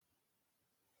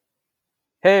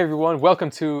Hey everyone, welcome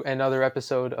to another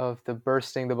episode of the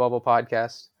Bursting the Bubble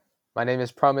podcast. My name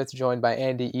is Pramit, joined by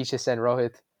Andy, Ishis, and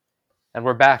Rohit. And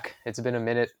we're back. It's been a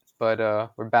minute, but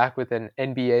we're back with an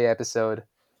NBA episode.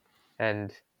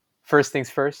 And first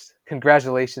things first,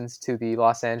 congratulations to the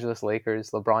Los Angeles Lakers,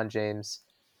 LeBron James,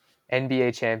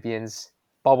 NBA champions,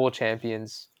 bubble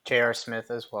champions, J.R.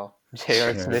 Smith as well.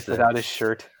 J.R. Smith without his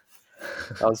shirt.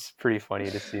 That was pretty funny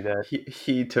to see that.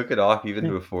 He took it off even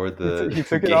before the He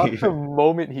took it game. off the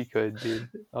moment he could, dude.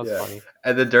 That was funny.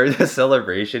 And then during the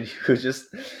celebration, he was just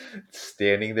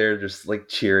standing there, just like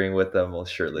cheering with them while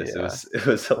shirtless. Yeah. It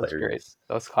was hilarious. That was great.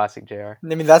 That was classic JR. I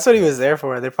mean, that's what he was there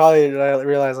for. They probably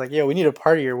realized, like, yeah, we need a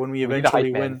partier when we We need a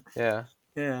eventually hype win. man.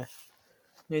 Yeah. I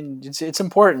mean, it's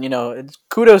important,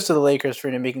 kudos to the Lakers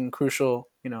for making crucial,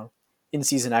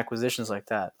 in-season acquisitions like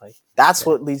that. Like, that's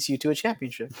what leads you to a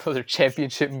championship. Those are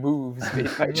championship moves.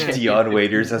 Dion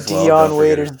Waiters as well. Dion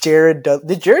Waiters, Jared Dudley.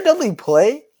 Did Jared Dudley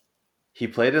play? He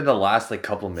played in the last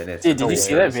couple minutes. Dude, did you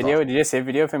see that video? Did you see a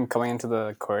video of him coming into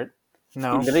the court?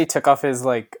 No. He literally took off his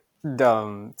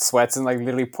sweats in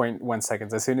literally 0.1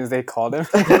 seconds as soon as they called him.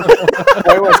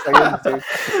 0.1 seconds, dude.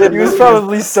 He was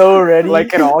probably so ready.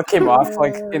 It all came off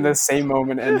in the same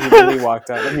moment, and he literally walked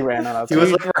out and he ran on outside. He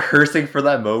was rehearsing for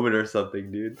that moment or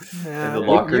something, dude. Yeah. In the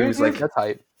locker room, he was like, "That's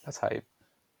hype. That's hype.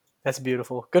 That's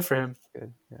beautiful. Good for him.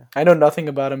 Good. Yeah. I know nothing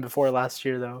about him before last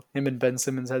year, though. Him and Ben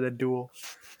Simmons had that duel.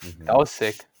 That was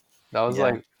sick. That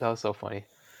was so funny.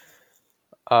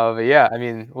 But yeah, I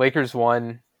mean, Lakers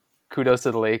won. Kudos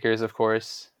to the Lakers, of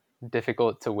course.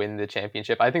 Difficult to win the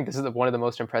championship. I think this is one of the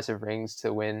most impressive rings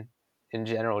to win in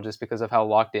general, just because of how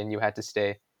locked in you had to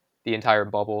stay the entire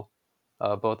bubble,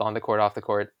 both on the court, off the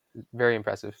court. Very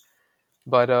impressive.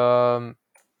 But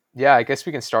yeah, I guess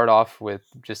we can start off with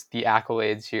just the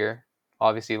accolades here.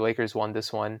 Obviously, Lakers won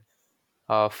this one.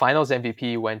 Finals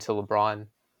MVP went to LeBron,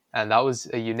 and that was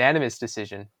a unanimous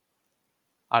decision.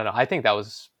 I don't know. I think that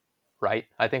was right.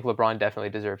 I think LeBron definitely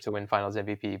deserved to win Finals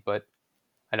MVP, but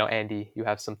I know, Andy, you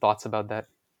have some thoughts about that.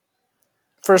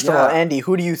 First of all, Andy,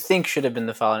 who do you think should have been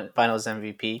the Finals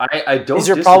MVP? I don't. Is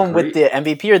your disagree. problem with the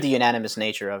MVP or the unanimous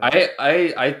nature of it?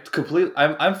 I completely.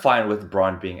 I'm fine with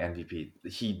LeBron being MVP.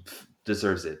 He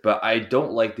deserves it, but I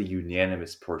don't like the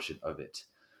unanimous portion of it.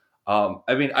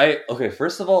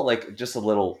 First of all, just a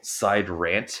little side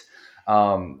rant.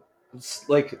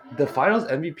 The Finals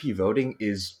MVP voting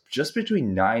is just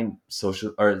between nine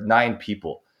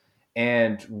people,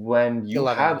 and when you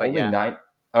 11, have only 9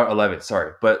 or 11,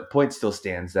 sorry, but point still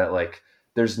stands that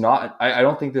there's not. I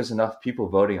don't think there's enough people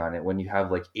voting on it when you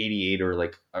have 88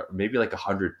 or maybe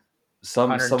 100,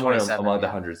 somewhere among the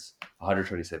hundreds,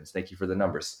 127. Thank you for the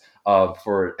numbers.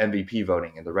 For MVP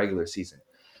voting in the regular season,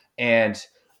 and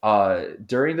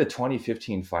during the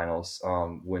 2015 finals,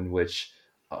 which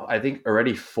I think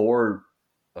already four.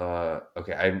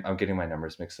 I'm getting my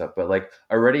numbers mixed up, but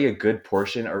already a good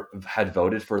portion had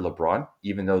voted for LeBron,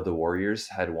 even though the Warriors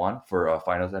had won for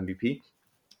Finals MVP.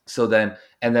 So then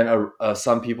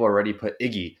some people already put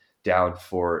Iggy down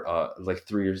for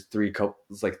three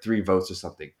votes or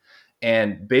something,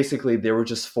 and basically they were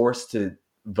just forced to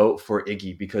vote for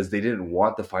Iggy because they didn't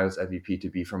want the Finals MVP to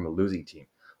be from a losing team.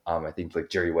 I think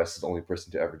Jerry West is the only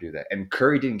person to ever do that, and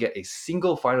Curry didn't get a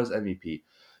single Finals MVP,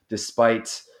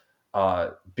 despite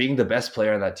being the best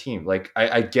player on that team.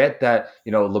 I get that,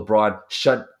 LeBron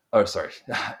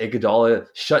Iguodala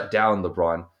shut down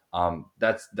LeBron.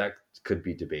 That could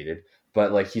be debated,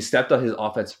 but he stepped up his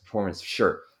offensive performance,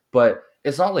 sure. But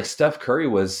it's not like Steph Curry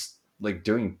was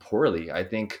doing poorly. I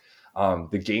think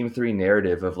the Game 3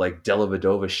 narrative of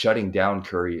Dellavedova shutting down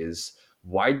Curry is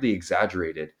widely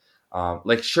exaggerated.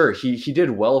 Sure, he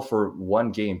did well for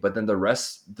one game, but then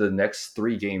the next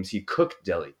 3 games, he cooked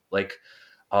Delly.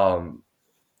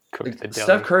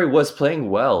 Steph Curry was playing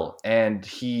well, and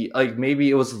he maybe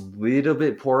it was a little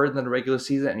bit poorer than the regular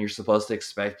season, and you're supposed to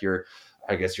expect your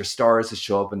stars to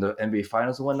show up in the NBA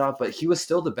Finals and whatnot, but he was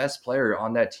still the best player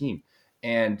on that team,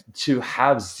 and to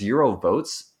have 0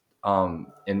 votes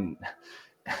in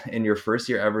your first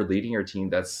year ever leading your team,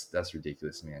 that's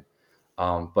ridiculous, man.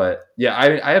 But yeah,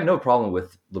 I have no problem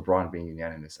with LeBron being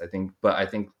unanimous. I think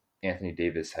Anthony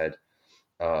Davis had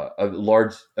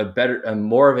more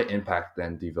of an impact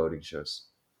than the voting shows.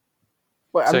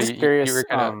 Well, I'm just curious. You were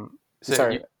kind of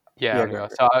sorry.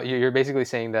 So you're basically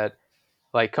saying that,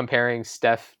 comparing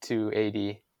Steph to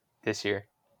AD this year,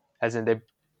 as in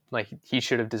he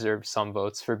should have deserved some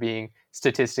votes for being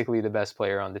statistically the best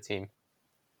player on the team.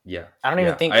 Yeah, I don't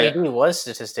even think AD was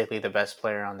statistically the best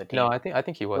player on the team. No, I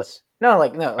think he was.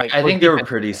 I think they were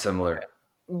pretty similar.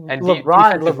 And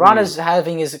LeBron is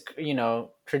having his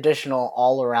traditional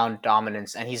all-around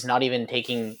dominance, and he's not even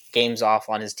taking games off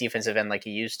on his defensive end like he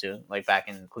used to, like back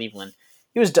in Cleveland.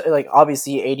 He was like,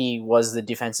 obviously AD was the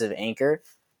defensive anchor,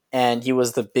 and he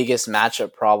was the biggest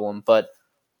matchup problem. But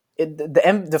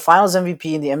the Finals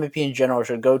MVP and the MVP in general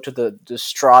should go to the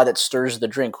straw that stirs the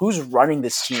drink. Who's running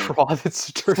this team? Straw that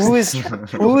stirs Who's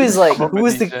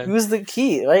the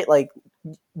key, right? Like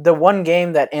the one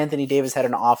game that Anthony Davis had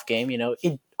an off game,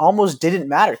 it almost didn't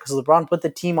matter because LeBron put the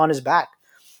team on his back,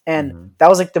 and that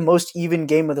was like the most even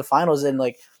game of the finals. And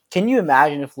like, can you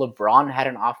imagine if LeBron had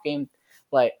an off game?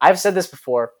 Like I've said this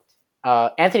before,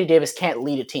 Anthony Davis can't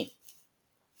lead a team.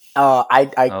 I'm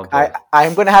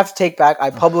going to have to take back. I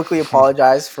publicly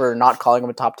apologize for not calling him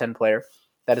a top 10 player.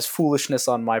 That is foolishness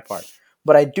on my part.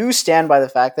 But I do stand by the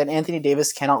fact that Anthony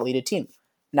Davis cannot lead a team.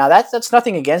 Now that's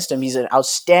nothing against him. He's an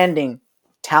outstanding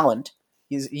talent.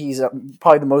 He's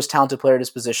probably the most talented player at his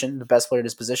position, the best player at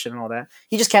his position, and all that.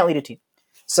 He just can't lead a team.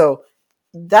 So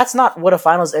that's not what a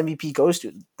Finals MVP goes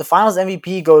to. The Finals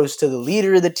MVP goes to the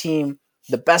leader of the team,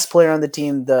 the best player on the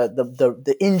team,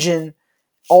 the engine.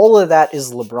 All of that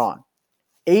is LeBron.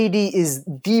 AD is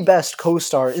the best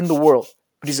co-star in the world,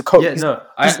 but he's a coach. Yeah,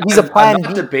 he's a plan. I'm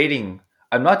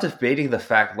not debating the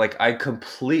fact. Like I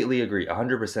completely agree,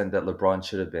 100% that LeBron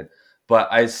should have been,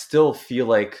 but I still feel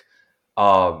like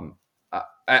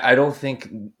I don't think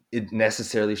it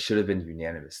necessarily should have been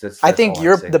unanimous. That's I think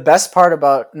the best part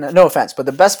about no offense, but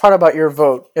the best part about your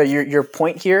vote, your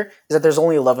point here is that there's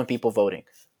only 11 people voting,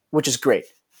 which is great.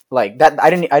 Like that, I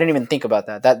didn't even think about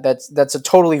that. That's a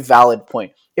totally valid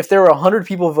point. If there were 100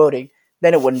 people voting,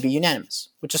 then it wouldn't be unanimous,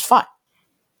 which is fine.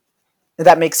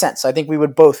 That makes sense. I think we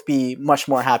would both be much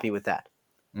more happy with that.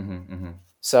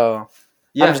 So,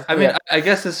 yeah, I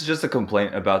guess this is just a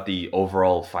complaint about the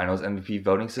overall Finals MVP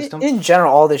voting system. In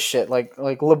general, all this shit, like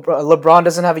LeBron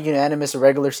doesn't have a unanimous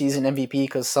regular season MVP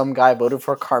because some guy voted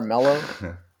for Carmelo.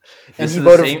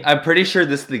 I'm pretty sure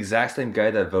this is the exact same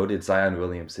guy that voted Zion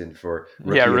Williamson for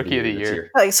Rookie of the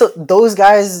Year. Like, so those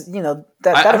guys, that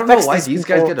I don't know why these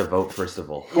guys get a vote. First of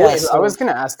all, I was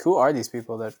gonna ask, who are these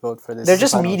people that vote for this? They're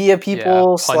just media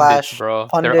people / pundits, bro.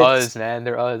 Pundits. They're us, man.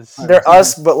 They're us. They're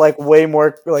us, but like way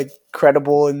more like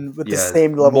credible and with the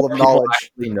same level of knowledge.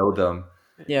 Actually know them.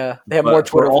 Yeah, they have more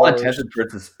Twitter for all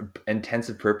followers.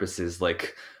 intensive purposes,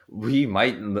 like we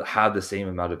might have the same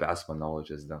amount of basketball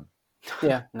knowledge as them.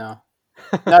 Yeah, no,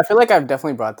 I feel like I've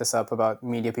definitely brought this up about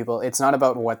media people. It's not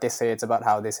about what they say; it's about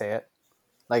how they say it.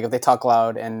 Like if they talk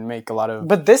loud and make a lot of,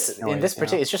 but in this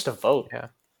particular, it's just a vote. Yeah,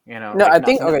 No, like I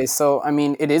think okay. So I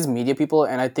mean, it is media people,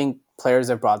 and I think players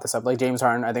have brought this up. Like James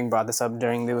Harden, I think brought this up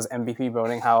during those MVP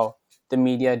voting, how the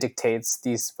media dictates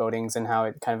these votings and how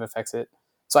it kind of affects it.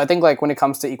 So I think like when it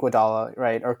comes to Iguodala,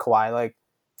 right, or Kawhi, like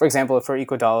for example, for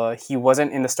Iguodala, he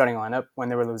wasn't in the starting lineup when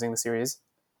they were losing the series.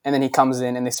 And then he comes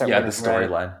in and they start winning, the storyline.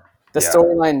 Right? The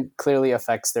storyline clearly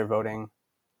affects their voting,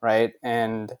 right?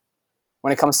 And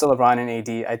when it comes to LeBron and AD,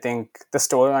 I think the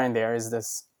storyline there is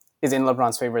in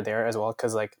LeBron's favor there as well,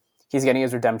 because like he's getting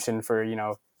his redemption for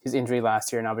his injury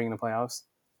last year, now being in the playoffs,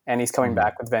 and he's coming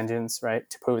back with vengeance, right,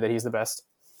 to prove that he's the best.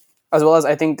 As well as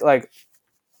I think like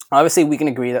obviously we can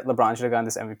agree that LeBron should have gotten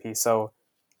this MVP, so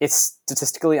it's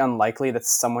statistically unlikely that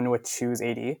someone would choose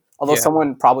AD, although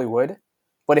someone probably would.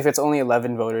 But if it's only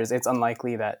 11 voters, it's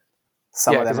unlikely that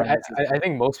some of them. I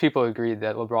think most people agreed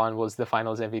that LeBron was the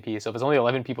Finals MVP. So if it's only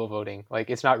 11 people voting, like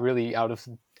it's not really out of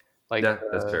like.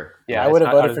 That's fair. Yeah, I would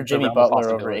have voted for Jimmy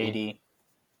Butler over AD.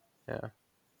 Yeah,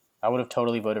 I would have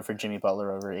totally voted for Jimmy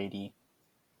Butler over AD.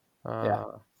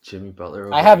 Jimmy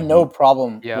Butler. I have no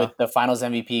problem with the Finals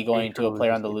MVP going to a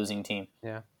player on the losing team.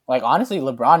 Yeah, like honestly,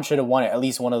 LeBron should have won it at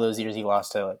least one of those years he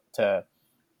lost to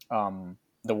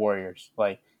the Warriors.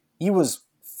 Like he was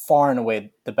far and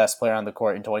away the best player on the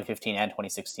court in 2015 and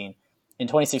 2016. In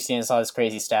 2016, I saw this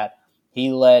crazy stat.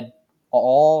 He led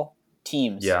all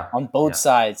teams on both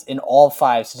sides in all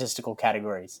 5 statistical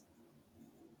categories,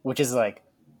 which is like,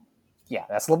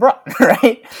 that's LeBron,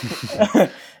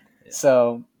 right?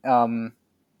 So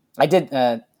I did.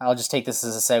 I'll just take this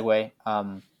as a segue.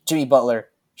 Jimmy Butler.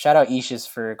 Shout out Ishis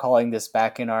for calling this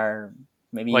back in our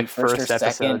maybe like first or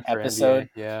second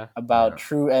episode about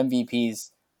true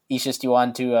MVPs. Ishis, do you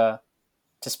want to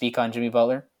speak on Jimmy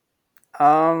Butler?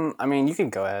 I mean, you can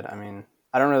go ahead. I mean,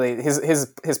 I don't really.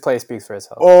 His play speaks for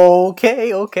itself.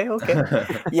 Okay.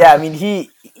 Yeah, I mean,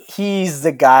 he's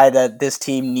the guy that this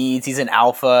team needs. He's an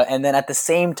alpha, and then at the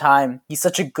same time, he's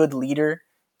such a good leader,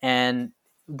 and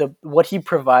what he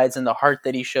provides and the heart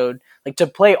that he showed, like to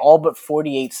play all but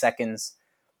 48 seconds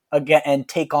again and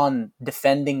take on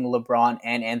defending LeBron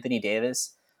and Anthony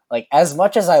Davis. Like as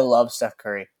much as I love Steph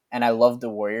Curry and I love the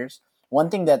Warriors, one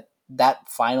thing that that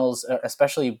finals,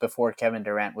 especially before Kevin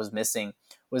Durant was missing,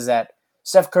 was that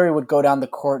Steph Curry would go down the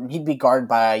court and he'd be guarded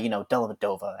by,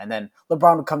 Dellavedova. And then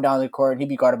LeBron would come down the court and he'd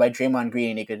be guarded by Draymond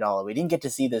Green and Iguodala. We didn't get to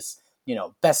see this,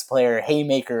 best player,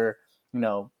 haymaker,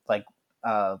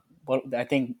 what I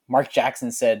think Mark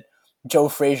Jackson said, Joe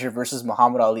Frazier versus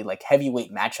Muhammad Ali, like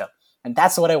heavyweight matchup. And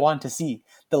that's what I want to see.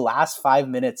 The last 5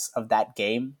 minutes of that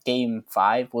game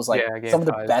 5, was like some of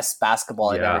the best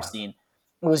basketball I've ever seen.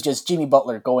 It was just Jimmy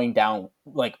Butler going down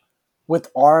like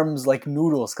with arms like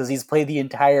noodles because he's played the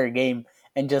entire game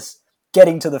and just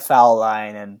getting to the foul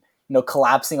line and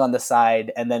collapsing on the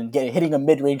side and then hitting a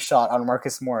mid-range shot on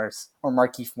Marcus Morris or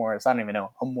Markieff Morris. I don't even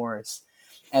know, a Morris.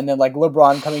 And then like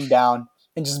LeBron coming down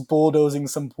and just bulldozing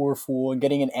some poor fool and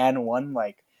getting an and one.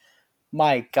 Like,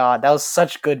 my God, that was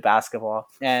such good basketball.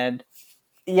 And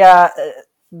yeah,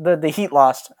 the Heat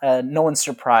lost. No one's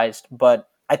surprised, but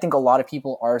I think a lot of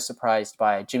people are surprised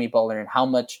by Jimmy Butler and how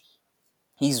much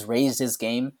he's raised his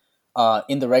game.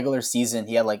 In the regular season,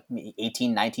 he had like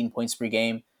 18, 19 points per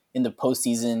game. In the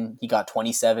postseason, he got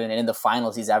 27. And in the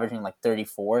finals, he's averaging like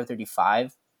 34,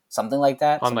 35, something like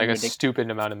that. On like a stupid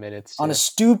amount of minutes. On a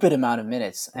stupid amount of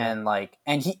minutes. Yeah.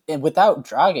 And without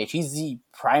Dragic, he's the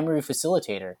primary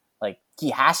facilitator. Like, he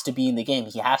has to be in the game.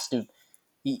 He has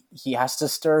to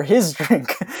stir his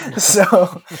drink.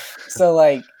 so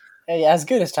like, as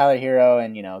good as Tyler Hero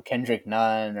and Kendrick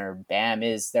Nunn or Bam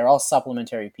is, they're all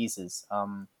supplementary pieces.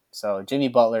 So Jimmy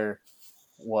Butler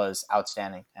was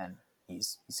outstanding, and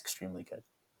he's extremely good.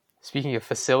 Speaking of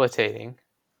facilitating,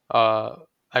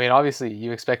 obviously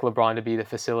you expect LeBron to be the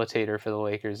facilitator for the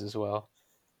Lakers as well,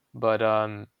 but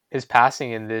his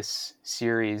passing in this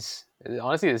series,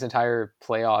 honestly, this entire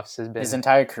playoffs has been his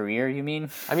entire career. You mean?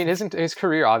 I mean, his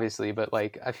career obviously, but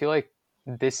like I feel like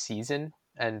this season,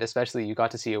 and especially you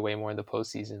got to see it way more in the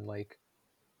postseason, like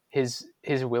his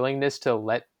willingness to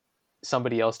let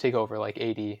somebody else take over, like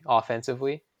AD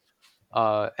offensively,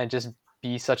 and just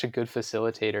be such a good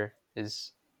facilitator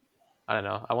is, I don't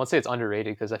know. I won't say it's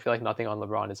underrated because I feel like nothing on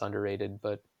LeBron is underrated,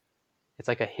 but it's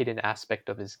like a hidden aspect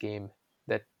of his game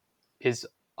that is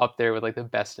up there with like the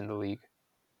best in the league.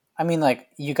 I mean, like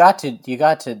you got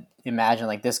to imagine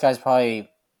like this guy's probably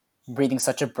breathing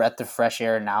such a breath of fresh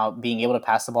air now, being able to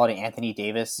pass the ball to Anthony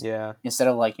Davis, instead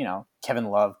of like Kevin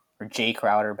Love or Jay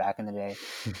Crowder back in the day,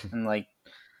 and like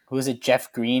who was it,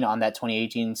 Jeff Green on that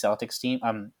 2018 Celtics team,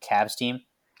 Cavs team,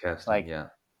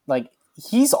 like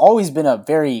he's always been a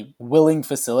very willing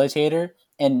facilitator,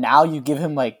 and now you give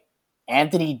him like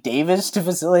Anthony Davis to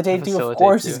facilitate too. Of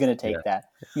course, he's going to take that.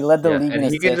 He led the league in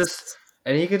assists.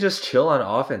 He can just chill on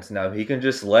offense now. He can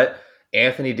just let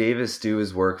Anthony Davis do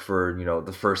his work for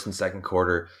the first and second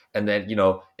quarter, and then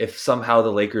if somehow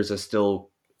the Lakers it's still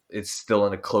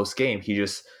in a close game, he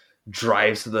just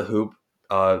drives to the hoop,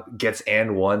 gets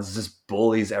and ones, just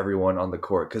bullies everyone on the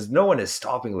court because no one is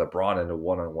stopping LeBron in a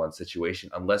one-on-one situation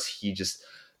unless he just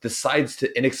decides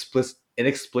to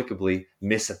inexplicably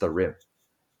miss at the rim.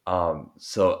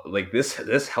 So like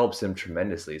this helps him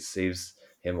tremendously. It saves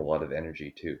him a lot of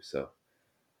energy too. So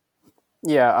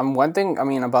yeah, one thing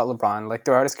about LeBron, like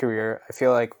throughout his career, I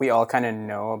feel like we all kind of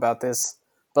know about this,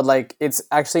 but like it's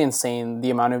actually insane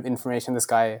the amount of information this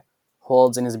guy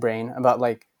holds in his brain about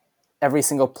like every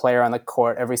single player on the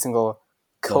court, every single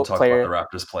player. About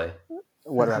the Raptors play.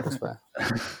 What Raptors play?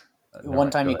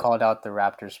 One time he called out the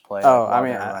Raptors play. Oh, I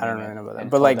mean, I don't really know about that.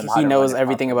 But like he knows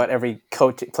everything about every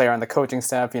player on the coaching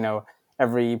staff,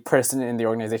 every person in the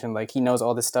organization. Like he knows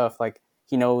all this stuff. Like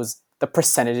he knows the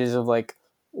percentages of like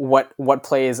what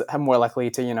plays are more likely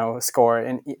to, score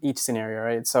in each scenario,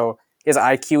 right? So his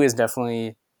IQ is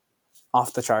definitely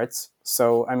off the charts.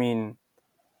 So, I mean,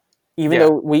 even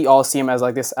though we all see him as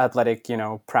like this athletic,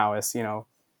 prowess,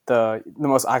 the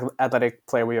most athletic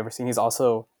player we've ever seen, he's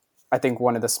also, I think,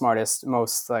 one of the smartest,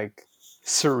 most like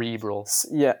cerebral.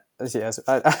 Yeah. Yes.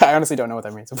 I honestly don't know what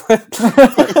that means. But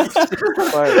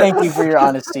thank you for your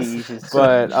honesty.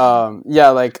 But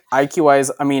like IQ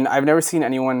wise, I mean, I've never seen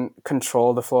anyone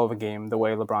control the flow of a game the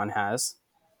way LeBron has.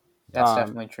 That's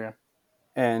definitely true.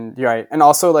 And you're right. And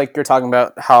also, like you're talking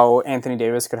about how Anthony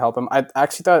Davis could help him. I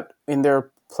actually thought in their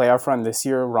playoff run this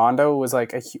year, Rajon Rondo was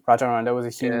a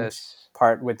huge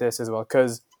part with this as well.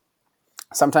 Because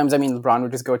sometimes, LeBron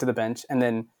would just go to the bench and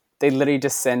then they literally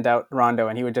just send out Rondo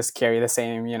and he would just carry the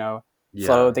same,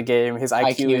 flow of the game. His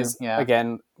IQ is,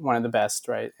 again, one of the best,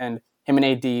 right? And him and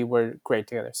AD were great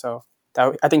together. So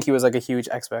I think he was like a huge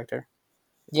X factor.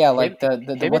 Yeah, like him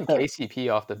and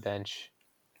KCP off the bench.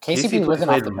 KCP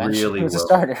wasn't off the bench. Really he was a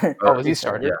starter. Oh, was he a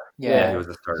starter? Yeah, he was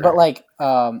a starter. But like,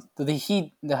 the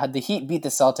Heat beat the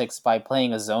Celtics by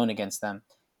playing a zone against them,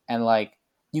 and like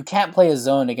you can't play a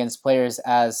zone against players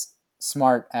as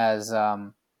smart as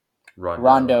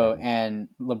Rondo and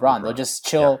LeBron. They'll just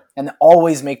chill and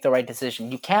always make the right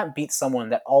decision. You can't beat someone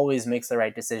that always makes the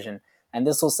right decision. And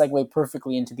this will segue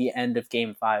perfectly into the end of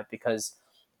Game 5 because,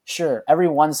 sure, every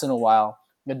once in a while,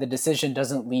 the decision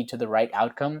doesn't lead to the right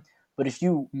outcome. But if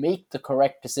you make the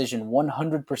correct decision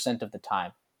 100% of the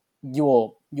time, you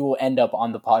will end up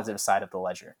on the positive side of the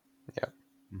ledger. Yeah.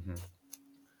 Mm-hmm.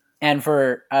 And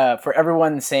for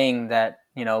everyone saying that,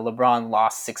 you know, LeBron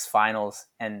lost 6 finals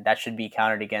and that should be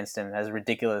counted against him as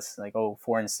ridiculous, like 4-6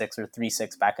 or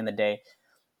 3-6 back in the day,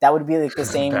 that would be like the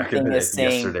same thing as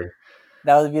saying yesterday.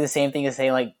 That would be the same thing as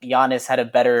saying like Giannis had a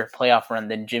better playoff run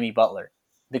than Jimmy Butler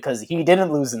because he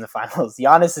didn't lose in the finals.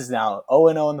 Giannis is now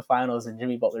 0-0 in the finals and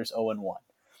Jimmy Butler's 0-1.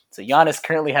 So Giannis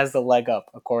currently has the leg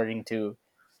up according to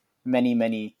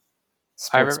many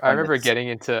I remember getting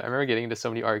into so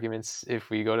many arguments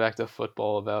if we go back to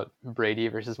football about Brady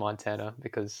versus Montana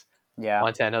because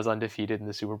Montana's undefeated in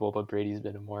the Super Bowl, but Brady's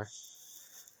been more.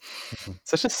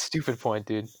 Such a stupid point,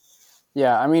 dude.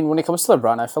 Yeah, I mean, when it comes to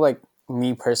LeBron, I feel like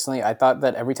me personally, I thought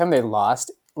that every time they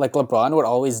lost, like LeBron would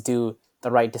always do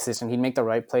the right decision. He'd make the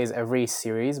right plays every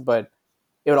series, but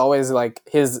it would always like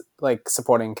his like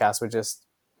supporting cast would just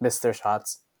miss their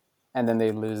shots, and then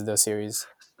they lose the series.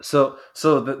 So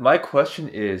my question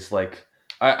is like,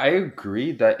 I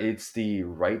agree that it's the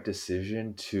right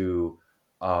decision to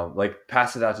like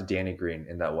pass it out to Danny Green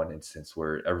in that one instance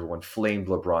where everyone flamed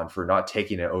LeBron for not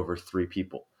taking it over 3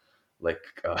 people, like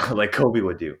Kobe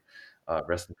would do.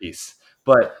 Rest in peace.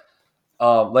 But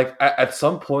like at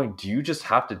some point, do you just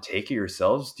have to take it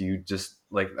yourselves? Do you just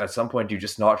like at some point do you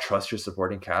just not trust your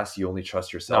supporting cast? You only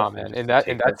trust yourself. No, man. In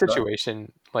that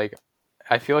situation, like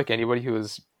I feel like anybody who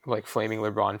was like flaming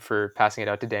LeBron for passing it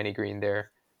out to Danny Green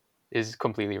there is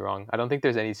completely wrong. I don't think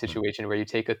there's any situation where you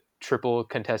take a triple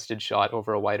contested shot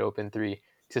over a wide open 3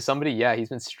 to somebody. Yeah, he's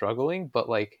been struggling, but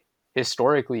like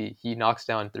historically, he knocks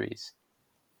down 3s.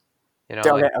 You know,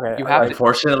 okay. You have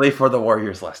unfortunately for the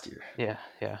Warriors last year.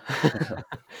 Yeah.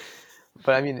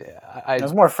 But I mean, it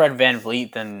was more Fred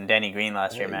VanVleet than Danny Green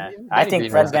last year, man. I think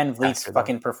Fred VanVleet's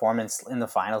fucking performance in the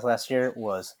finals last year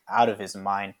was out of his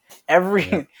mind.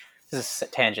 This is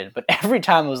a tangent, but every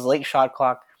time it was late shot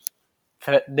clock,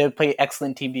 they would play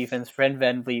excellent team defense. Fred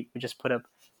VanVleet would just put up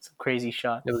some crazy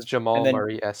shot. It was Jamal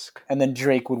Murray-esque. And then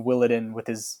Drake would will it in with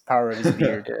his power of his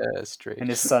beard. Yes, Drake. And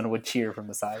his son would cheer from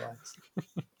the sidelines.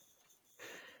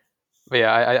 But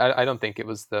yeah, I don't think it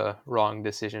was the wrong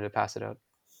decision to pass it out.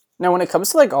 Now, when it comes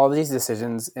to like all these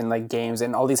decisions in like games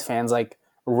and all these fans like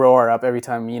roar up every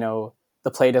time, you know,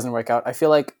 the play doesn't work out, I feel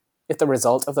like if the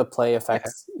result of the play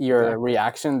affects your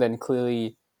reaction, then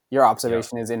clearly your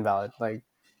observation is invalid. Like,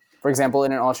 for example,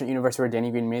 in an alternate universe where Danny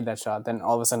Green made that shot, then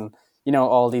all of a sudden, you know,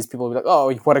 all these people will be like,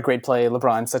 "Oh, what a great play,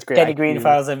 LeBron! Such great." Danny Green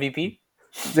Finals MVP.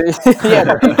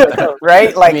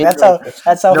 Right? Like that's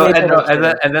how. No,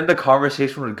 and then the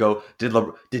conversation would go: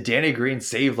 Did Danny Green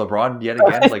save LeBron yet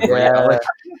again? Like,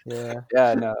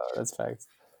 yeah, no, that's facts.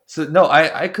 So no,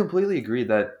 I completely agree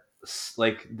that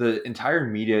like the entire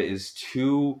media is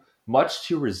too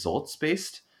results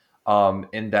based.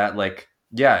 In that like.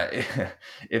 Yeah,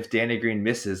 if Danny Green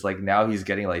misses, like now he's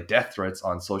getting like death threats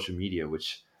on social media,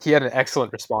 which he had an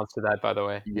excellent response to that, by the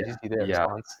way. Did you see the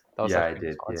response? That was I did.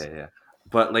 Response. Yeah.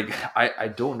 But like, I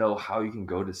don't know how you can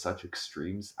go to such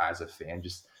extremes as a fan,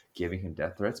 just giving him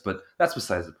death threats. But that's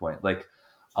besides the point. Like,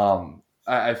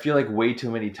 I feel like way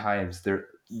too many times there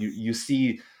you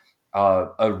see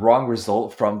a wrong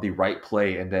result from the right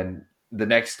play, and then the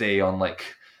next day on like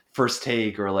First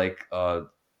Take or like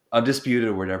Undisputed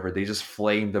or whatever, they just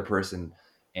flame the person,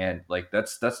 and like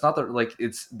that's not the like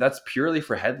that's purely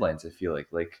for headlines. I feel like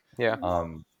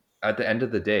at the end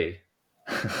of the day,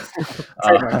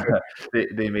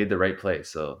 they made the right play.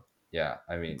 So yeah,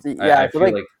 I mean, I feel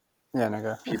like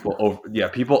people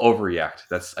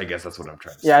overreact. I guess that's what I'm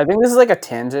trying to say. Yeah, I think this is like a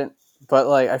tangent, but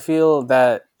like I feel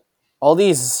that all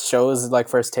these shows like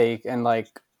First Take and like,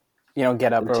 you know,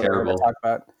 Get Up or whatever they talk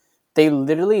about, they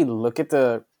literally look at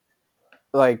the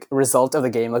like result of the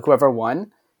game, like whoever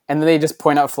won, and then they just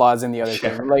point out flaws in the other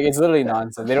team. Like it's literally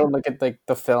nonsense. They don't look at like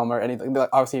the film or anything. Like,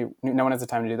 obviously, no one has the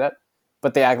time to do that,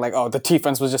 but they act like, oh, the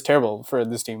defense was just terrible for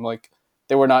this team. Like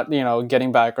they were not, you know,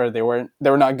 getting back, or they were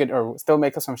not good, or still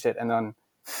make up some shit, and then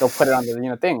they'll put it on the, you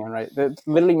know, thing, and right, that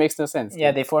literally makes no sense.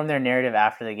 Yeah, they form their narrative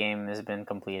after the game has been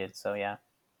completed. So yeah,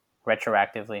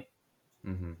 retroactively.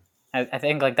 Mm-hmm. I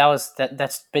think like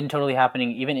that's been totally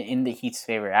happening even in the Heat's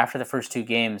favor. After the first 2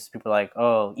 games, people are like,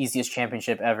 "Oh, easiest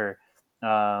championship ever."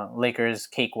 Lakers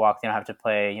cakewalk. They don't have to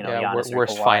play. You know, Giannis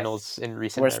worst finals in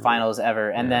recent. Worst finals ever.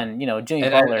 And then Jimmy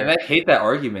Butler. And I hate that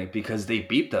argument because they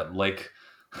beat them. Like,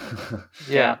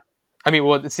 yeah. I mean,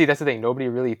 well, see, that's the thing. Nobody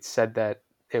really said that.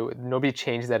 Nobody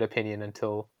changed that opinion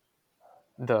until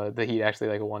the Heat actually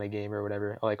like won a game or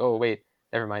whatever. Like, oh wait,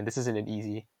 never mind. This isn't an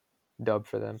easy dub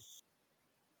for them.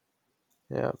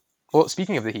 Yeah. Well,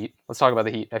 speaking of the Heat, let's talk about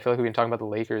the Heat. I feel like we've been talking about the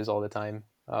Lakers all the time.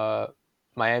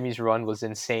 Miami's run was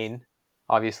insane.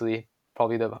 Obviously,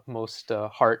 probably the most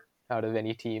heart out of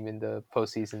any team in the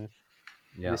postseason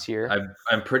this year.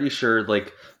 I'm pretty sure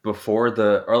like before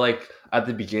like at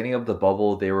the beginning of the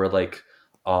bubble, they were like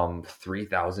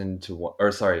 3,000 to 1,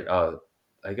 or sorry,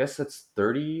 I guess that's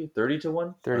 30 to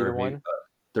 1, 30 to 1,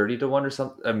 30 to 1 or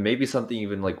something, maybe something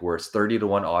even like worse, 30 to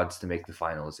 1 odds to make the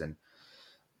finals. And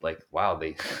like, wow,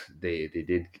 they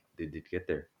did get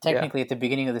there. Technically, at the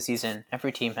beginning of the season,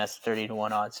 every team has 30 to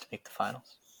 1 odds to make the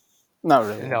finals. Not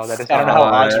really. No, that is I don't know how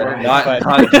odds work.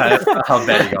 Not how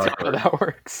betting odds work. That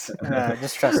works.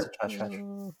 Just trust it.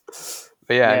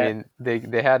 But yeah, I mean,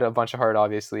 they had a bunch of heart,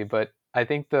 obviously, but I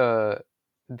think the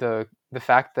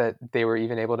fact that they were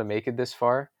even able to make it this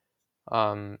far,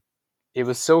 it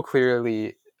was so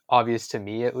clearly obvious to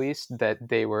me, at least, that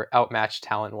they were outmatched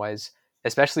talent-wise,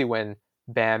 especially when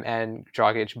Bam and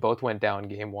Dragic both went down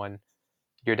game one.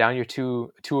 You're down your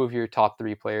two of your top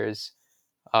three players,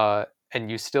 and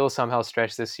you still somehow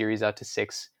stretch this series out to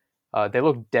 6. They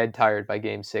looked dead tired by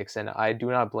game 6, and I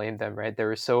do not blame them, right? They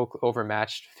were so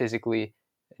overmatched physically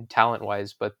and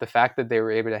talent-wise, but the fact that they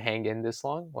were able to hang in this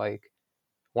long, like,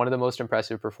 one of the most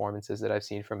impressive performances that I've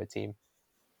seen from a team.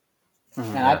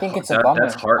 And I think it's a bummer.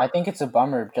 I think it's a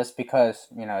bummer just because,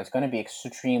 it's going to be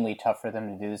extremely tough for them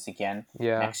to do this again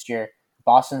next year.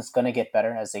 Boston's going to get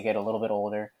better as they get a little bit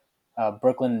older.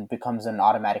 Brooklyn becomes an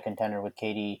automatic contender with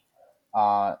KD.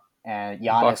 And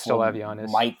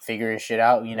Giannis might figure his shit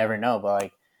out. You never know. But,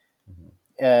 like,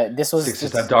 this was...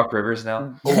 Sixers have Doc Rivers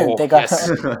now. You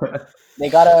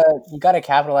gotta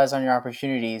capitalize on your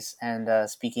opportunities. And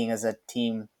speaking as a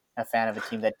fan of a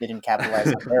team that didn't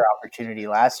capitalize on their opportunity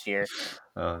last year,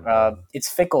 it's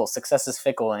fickle. Success is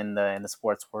fickle in the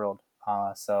sports world.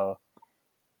 I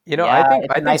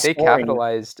think they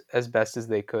capitalized as best as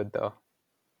they could, though.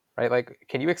 Right? Like,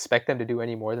 can you expect them to do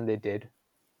any more than they did?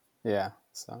 Yeah.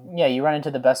 So you run into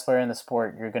the best player in the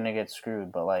sport, you're gonna get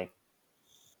screwed. But like,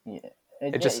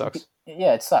 it just sucks.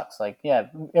 Yeah, it sucks. Like,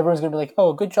 everyone's gonna be like,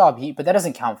 "Oh, good job, Heat," but that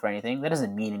doesn't count for anything. That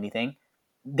doesn't mean anything.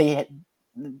 They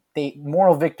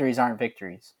moral victories aren't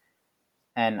victories,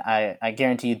 and I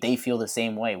guarantee you they feel the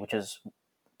same way, which is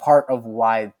part of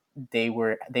why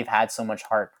they've had so much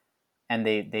heart, and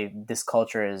this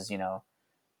culture is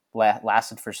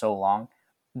lasted for so long.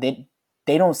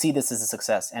 They don't see this as a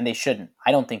success, and they shouldn't.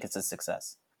 I don't think it's a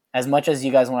success. As much as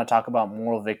you guys want to talk about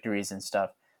moral victories and stuff,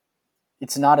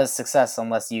 it's not a success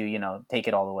unless you take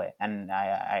it all the way. And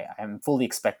I'm fully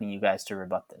expecting you guys to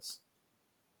rebut this.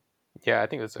 Yeah, I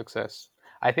think it's a success.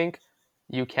 I think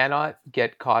you cannot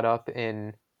get caught up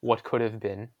in what could have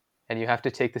been, and you have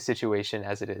to take the situation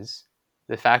as it is.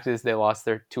 The fact is they lost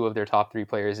two of their top 3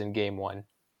 players in game 1.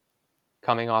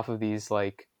 Coming off of these,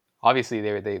 like, obviously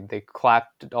they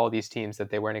clapped all these teams that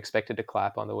they weren't expected to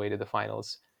clap on the way to the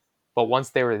finals. But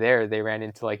once they were there, they ran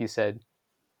into, like you said,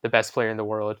 the best player in the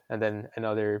world, and then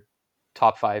another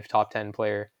top 5, top 10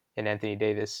 player in Anthony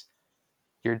Davis.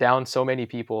 You're down so many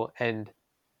people, and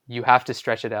you have to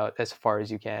stretch it out as far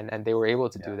as you can, and they were able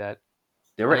to do that.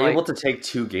 They were able to take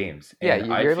 2 games. And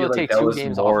you're able to take 2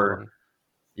 games off of them.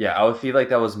 Yeah, I would feel like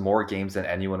that was more games than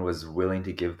anyone was willing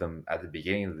to give them at the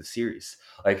beginning of the series.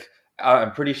 Like,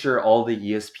 I'm pretty sure all the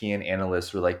ESPN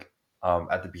analysts were like,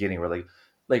 at the beginning, were like,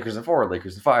 Lakers in 4,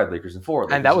 Lakers in 5, Lakers in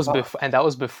 4. And that was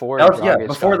before.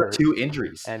 Before the 2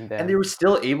 injuries, and they were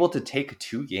still able to take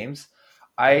 2 games.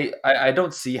 I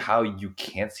don't see how you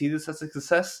can't see this as a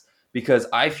success, because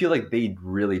I feel like they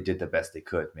really did the best they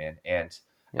could, man. And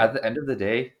at the end of the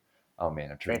day, oh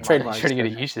man, I'm trying to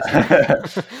get used to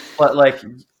this. But like,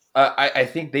 I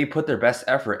think they put their best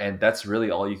effort, and that's really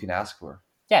all you can ask for.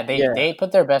 Yeah, they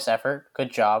put their best effort.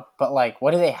 Good job. But like,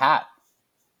 what do they have?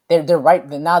 They're right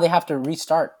now. They have to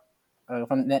restart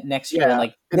from next year. And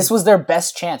like, this was their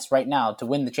best chance right now to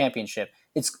win the championship.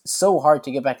 It's so hard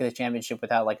to get back to the championship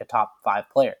without like a top 5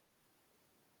 player.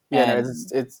 Yeah,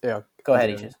 Go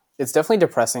ahead, Aegis. It's definitely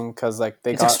depressing because like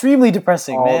it's extremely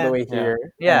depressing, all man. the way here.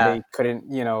 Yeah, and they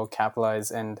couldn't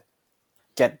capitalize and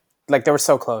get, like, they were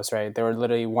so close, right? They were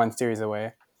literally 1 series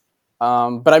away.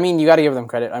 But I mean, you got to give them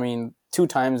credit. I mean, 2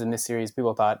 times in this series,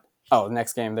 people thought, oh, the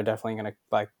next game they're definitely gonna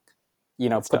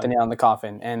put the nail in the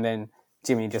coffin, and then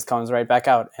Jimmy just comes right back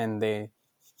out, and they,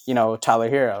 Tyler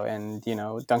Hero and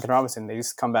Duncan Robinson, they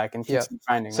just come back and keep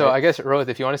grinding. So right? I guess, Rohit,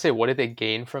 if you want to say what did they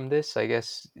gain from this, I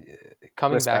guess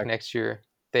coming back next year,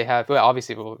 they have, well,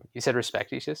 obviously, you said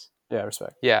respect, Isis? Yeah,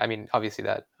 respect. Yeah, I mean, obviously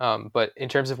that. But in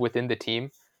terms of within the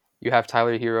team, you have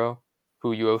Tyler Hero,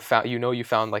 who you have found, you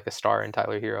found like a star in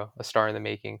Tyler Hero, a star in the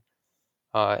making.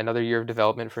 Another year of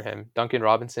development for him. Duncan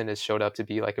Robinson has showed up to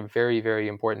be like a very, very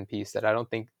important piece that I don't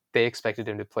think they expected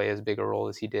him to play as big a role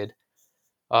as he did.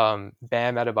 Bam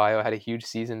Adebayo had a huge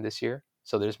season this year,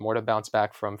 so there's more to bounce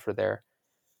back from for there.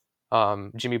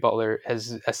 Jimmy Butler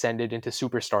has ascended into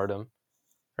superstardom,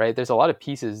 right? There's a lot of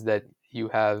pieces that you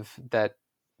have that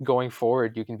going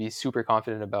forward you can be super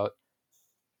confident about,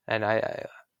 and I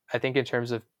think in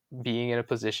terms of being in a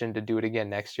position to do it again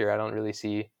next year, I don't really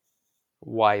see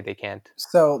why they can't.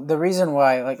 So the reason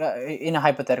why, like in a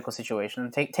hypothetical situation,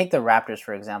 take the Raptors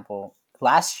for example.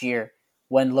 Last year,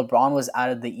 when LeBron was out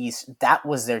of the East, that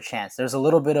was their chance. There's a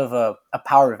little bit of a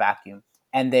power vacuum,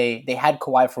 and they had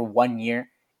Kawhi for 1 year,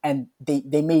 and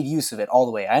they made use of it all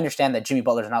the way. I understand that Jimmy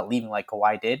Butler's not leaving like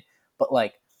Kawhi did, but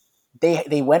like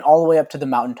they went all the way up to the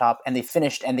mountaintop, and they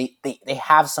finished, and they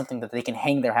have something that they can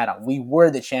hang their hat on. We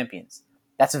were the champions.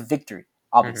 That's a victory,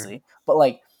 obviously, but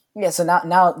like. Yeah, so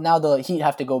now the Heat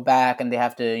have to go back and they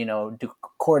have to, do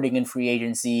courting in free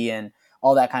agency and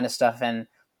all that kind of stuff, and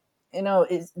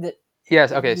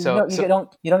yes, okay, so you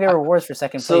don't get rewards for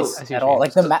second place at all.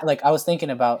 Like like I was thinking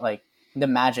about like the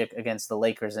Magic against the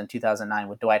Lakers in 2009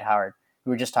 with Dwight Howard.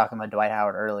 We were just talking about Dwight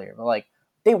Howard earlier, but like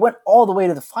they went all the way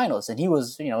to the finals, and he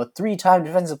was a 3-time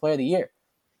Defensive Player of the Year,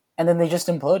 and then they just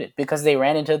imploded because they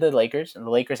ran into the Lakers, and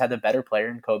the Lakers had the better player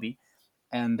in Kobe.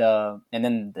 And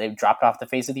then they dropped off the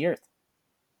face of the earth.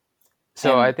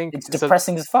 So I think it's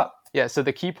depressing as fuck. Yeah. So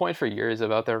the key point for years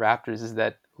about the Raptors is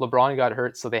that LeBron got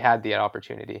hurt, so they had the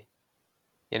opportunity.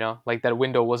 Like that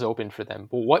window was open for them.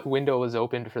 But what window was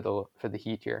open for the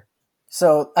Heat here?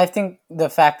 So I think the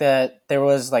fact that there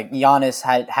was like Giannis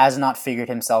has not figured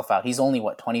himself out. He's only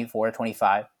 24,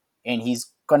 25, and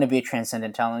he's going to be a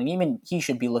transcendent talent. And even he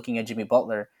should be looking at Jimmy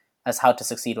Butler as how to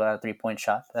succeed without a 3-point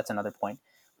shot. That's another point.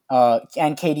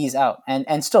 And KD's out,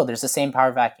 and still there's the same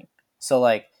power vacuum. So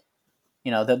like,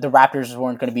 the Raptors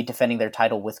weren't going to be defending their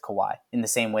title with Kawhi in the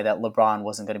same way that LeBron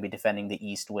wasn't going to be defending the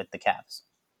East with the Cavs.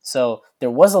 So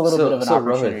there was a little bit of an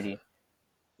opportunity.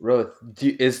 Rohit,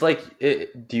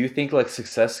 do you think like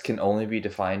success can only be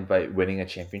defined by winning a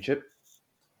championship?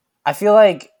 I feel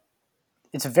like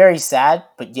it's very sad,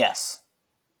 but yes.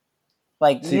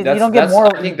 Like, you don't get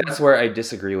moral. I think that's where I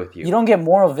disagree with you. You don't get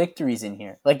moral victories in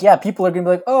here. Like, yeah, people are gonna be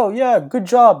like, "Oh yeah, good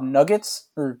job, Nuggets,"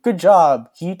 or "Good job,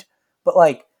 Heat," but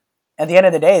like, at the end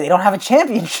of the day, they don't have a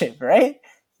championship, right?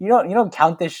 You don't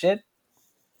count this shit.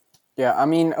 Yeah, I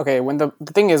mean, okay. When the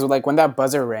thing is, like, when that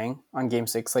buzzer rang on Game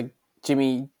 6, like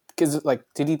Jimmy, because like,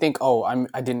 did he think, "Oh,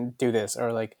 I didn't do this,"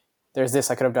 or like, "There's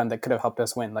this I could have done that could have helped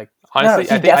us win"? Like, honestly,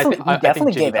 he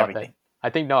definitely gave everything.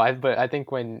 But I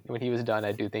think when he was done,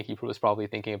 I do think he was probably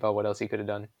thinking about what else he could have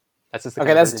done. That's just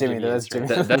that's Jimmy. That's Jimmy.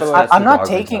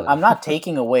 I'm not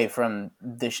taking away from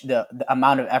the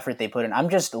amount of effort they put in. I'm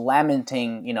just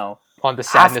lamenting, on the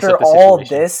sadness after of the all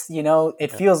situation. this,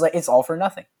 it feels like it's all for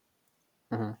nothing.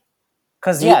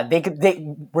 Because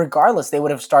they regardless, they would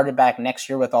have started back next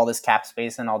year with all this cap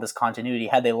space and all this continuity.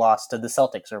 Had they lost to the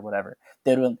Celtics or whatever,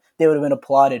 they would have been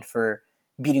applauded for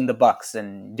beating the Bucks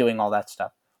and doing all that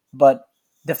stuff. But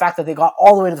the fact that they got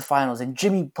all the way to the finals and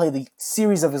Jimmy played the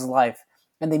series of his life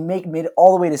and they made it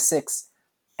all the way to 6,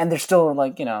 and they're still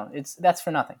like, that's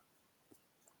for nothing.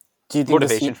 Do you think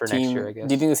motivation for next year, I guess.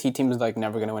 Do you think this Heat team is like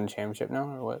never going to win a championship now,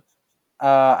 or what?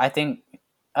 I think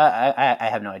I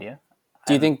have no idea.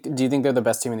 Do you think they're the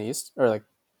best team in the East, or like,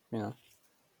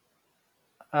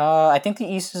 I think the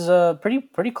East is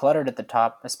pretty cluttered at the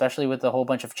top, especially with a whole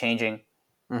bunch of changing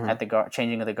at the guard,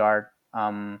 changing of the guard.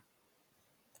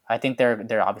 I think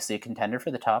they're obviously a contender for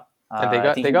the top.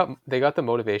 And they got the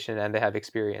motivation, and they have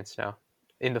experience now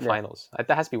in the finals. That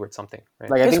has to be worth something, right?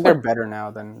 Like, I think they're better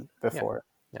now than before.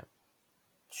 Yeah.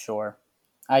 Sure.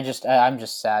 I'm just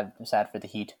sad for the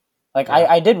Heat. Like,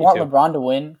 I did want LeBron to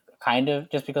win, kind of,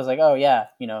 just because, like, oh yeah,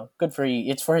 good for you.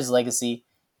 It's for his legacy.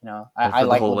 I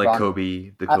like the whole LeBron. Like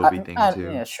Kobe thing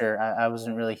too. Yeah, sure. I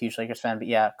wasn't really a huge Lakers fan, but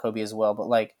yeah, Kobe as well. But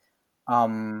like,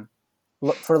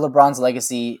 for LeBron's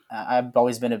legacy, I've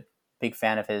always been a big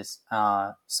fan of his.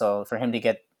 So for him to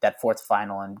get that 4th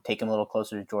final and take him a little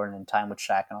closer to Jordan and time with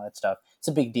Shaq and all that stuff, it's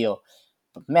a big deal.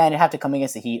 But man, you have to come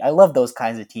against the Heat. I love those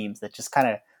kinds of teams that just kind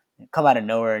of come out of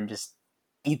nowhere and just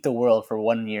beat the world for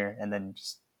 1 year and then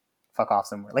just fuck off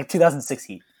somewhere. Like 2006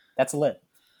 Heat. That's lit.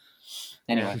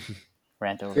 Anyway,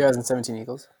 rant over. 2017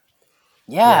 Eagles.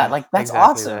 Yeah, like that's exactly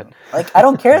awesome. That. Like, I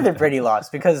don't care that Brady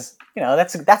lost because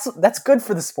that's good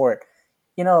for the sport.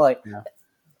 This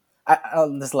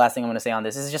is the last thing I'm going to say on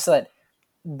this. Is just that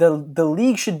the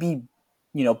league should be,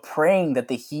 praying that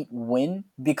the Heat win,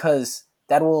 because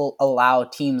that will allow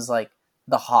teams like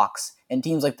the Hawks and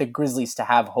teams like the Grizzlies to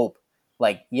have hope.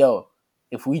 Like, yo,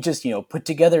 if we just, put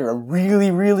together a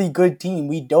really, really good team,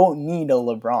 we don't need a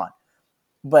LeBron.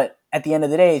 But at the end of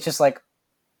the day, it's just like,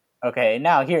 okay,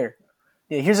 now here's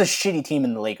a shitty team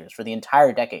in the Lakers for the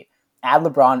entire decade. Add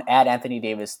LeBron, add Anthony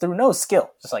Davis through no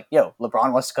skill. Just like, yo,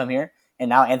 LeBron wants to come here, and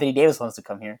now Anthony Davis wants to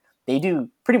come here. They do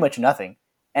pretty much nothing,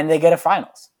 and they get a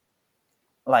finals.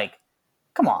 Like,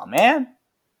 come on, man.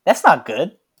 That's not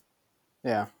good.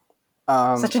 Yeah.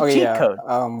 Such a cheat code.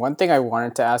 One thing I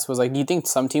wanted to ask was, like, do you think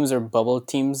some teams are bubble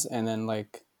teams and then,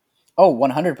 like... Oh,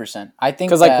 100%. I think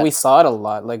because, like, we saw it a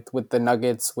lot, like, with the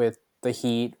Nuggets, with the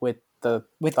Heat, with the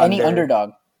With Thunder. any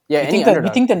underdog. Yeah, I don't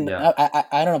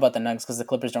know about the Nuggets because the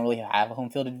Clippers don't really have a home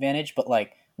field advantage, but,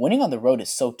 like, winning on the road is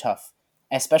so tough,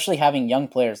 especially having young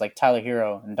players like Tyler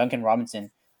Hero and Duncan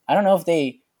Robinson. I don't know if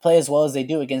they play as well as they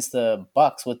do against the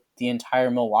Bucks with the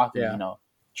entire Milwaukee,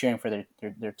 cheering for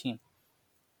their team.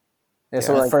 Yeah,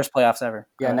 so the first playoffs ever.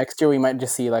 Yeah, next year we might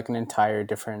just see like an entire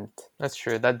different. That's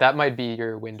true. That might be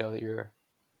your window that you're.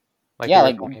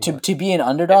 To be an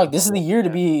underdog. This is the year to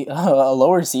be a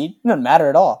lower seed. It doesn't matter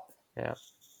at all. Yeah.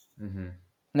 Mm-hmm.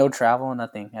 No travel,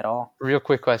 nothing at all. Real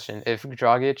quick question: if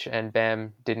Dragic and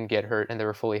Bam didn't get hurt and they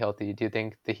were fully healthy, do you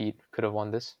think the Heat could have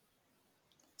won this?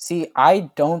 See,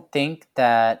 I don't think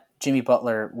that Jimmy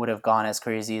Butler would have gone as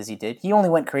crazy as he did. He only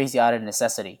went crazy out of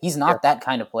necessity. He's not that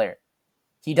kind of player.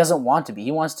 He doesn't want to be.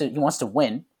 He wants to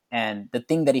win, and the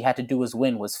thing that he had to do was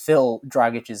fill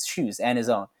Dragic's shoes and his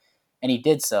own, and he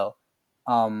did so.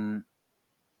 I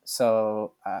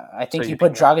think you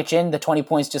put Dragic in, the 20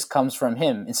 points just comes from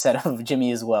him instead of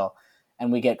Jimmy as well,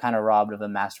 and we get kind of robbed of a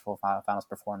masterful finals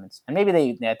performance. And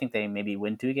maybe I think they maybe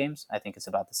win 2 games. I think it's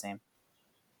about the same.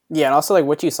 Yeah, and also like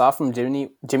what you saw from Jimmy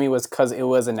was because it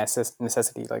was a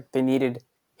necessity. Like they needed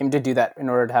him to do that in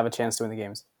order to have a chance to win the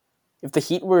games. If the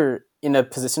Heat were in a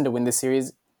position to win this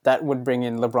series, that would bring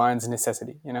in LeBron's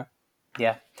necessity,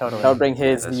 Yeah, totally. That would bring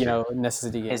his,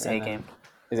 necessity game. His A game.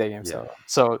 His A game,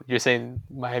 So you're saying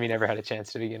Miami never had a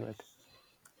chance to begin with?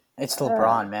 It's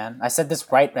LeBron, man. I said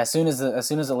this right as soon as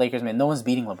the Lakers made. No one's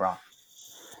beating LeBron.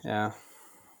 Yeah.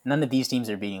 None of these teams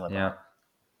are beating LeBron. Yeah.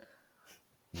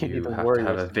 You have to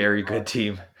have a very good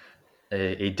team,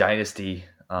 a dynasty,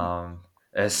 a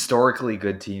historically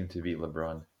good team to beat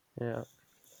LeBron. Yeah.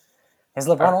 Has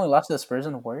LeBron only lost to the Spurs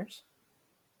and the Warriors?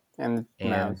 And the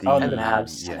Mavs. Yeah, the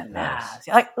Mavs.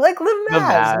 Like the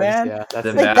Mavs, man. Yeah,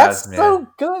 that's so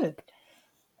good.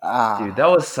 Dude, that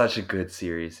was such a good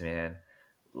series, man.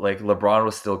 Like LeBron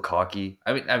was still cocky.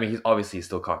 I mean, he's obviously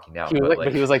still cocky now.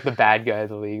 But he was like the bad guy of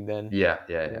the league then. Yeah,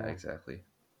 exactly.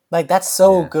 Like that's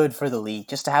so good for the league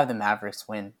just to have the Mavericks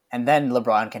win, and then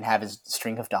LeBron can have his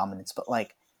string of dominance. But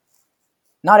like,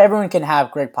 not everyone can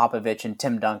have Greg Popovich and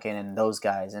Tim Duncan and those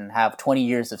guys and have 20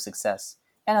 years of success.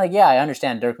 And like, yeah, I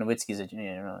understand Dirk Nowitzki's a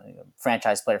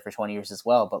franchise player for 20 years as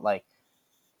well. But like,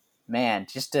 man,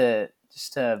 just to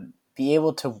be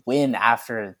able to win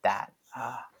after that.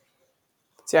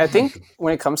 See, I think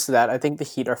when it comes to that, I think the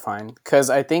Heat are fine because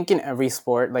I think in every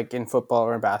sport, like in football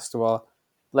or basketball,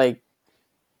 like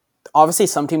obviously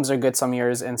some teams are good some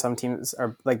years and some teams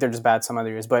are like they're just bad some other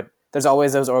years. But there's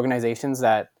always those organizations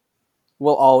that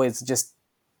will always just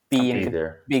be in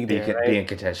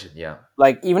contention. Yeah,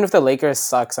 like even if the Lakers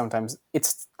suck, sometimes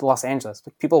it's Los Angeles.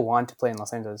 Like, people want to play in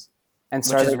Los Angeles, and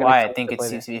which is why I think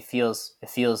it feels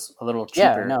a little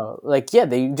cheaper. Yeah, no,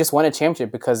 they just won a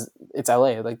championship because it's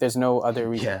LA. Like there's no other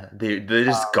reason. Yeah, they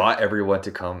just got everyone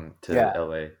to come to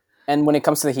LA. And when it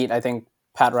comes to the Heat, I think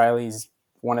Pat Riley's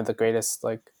one of the greatest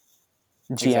GMs.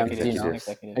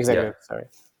 Executive. Sorry.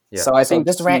 Yeah. So I think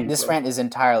this rant is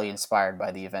entirely inspired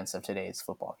by the events of today's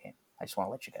football game. I just want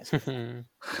to let you guys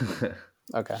know.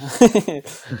 Okay.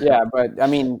 Yeah, but I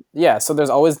mean, so there's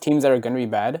always teams that are going to be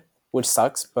bad, which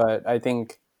sucks, but I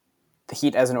think the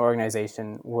Heat as an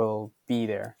organization will be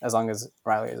there as long as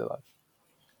Riley is alive.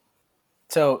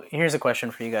 So here's a question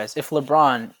for you guys. If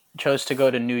LeBron chose to go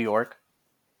to New York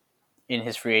in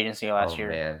his free agency last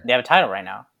year, man. They have a title right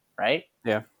now, right?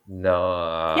 Yeah.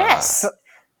 No. Yes.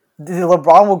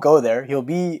 LeBron will go there. He'll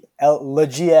be the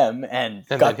GM and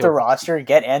gut the roster,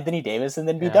 get Anthony Davis, and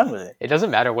then be done with it. It doesn't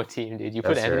matter what team, dude. You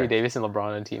put Anthony Davis and LeBron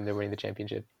on a team, they're winning the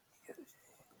championship.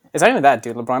 It's not even that,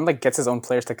 dude. LeBron gets his own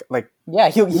players to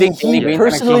he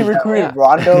personally recruited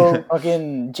Rondo,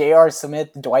 fucking J.R. Smith,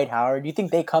 Dwight Howard. Do you think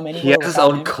they come anywhere? He has his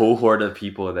own cohort of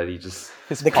people that he just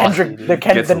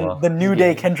the New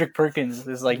Day Kendrick Perkins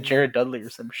is like Jared Dudley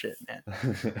or some shit, man.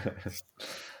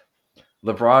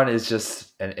 LeBron is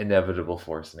just an inevitable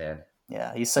force, man.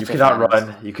 Yeah, he's such. You cannot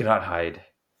run. You cannot hide.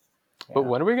 But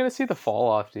when are we gonna see the fall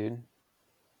off, dude?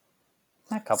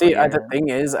 See, the thing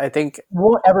is, I think it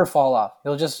won't ever fall off.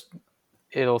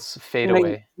 It'll fade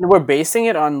away. We're basing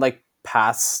it on like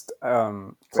past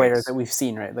players that we've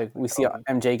seen, right? Like we see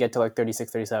MJ get to like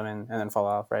 36, 37 and then fall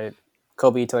off, right?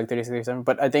 Kobe to like 36, 37.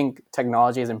 But I think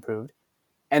technology has improved.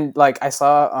 And like I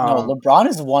saw, no, LeBron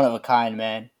is one of a kind,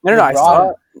 man.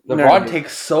 LeBron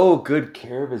takes so good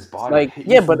care of his body. Like, he's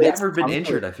never been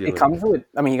injured. I feel it comes with.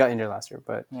 I mean, he got injured last year,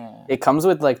 but it comes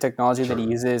with like technology that he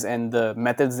uses and the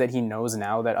methods that he knows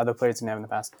now that other players didn't have in the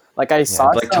past. Like I saw,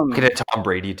 like talking to Tom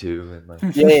Brady too, and like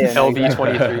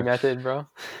LB23 method, bro.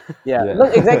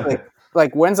 Yeah. Exactly.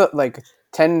 Like when's like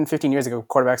 10, 15 years ago,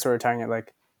 quarterbacks were retiring at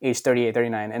like age 38,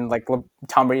 39, and like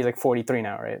Tom Brady's like 43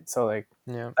 now, right? So like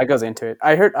that goes into it.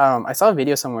 I heard I saw a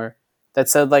video somewhere that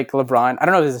said like LeBron, I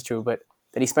don't know if this is true, but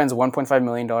that he spends $1.5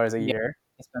 million a year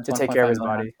to take care of his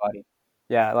body.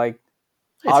 Yeah, like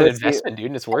it's an investment, dude,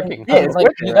 and it's working. Yeah, it's like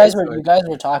you guys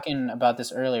were talking about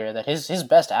this earlier, that his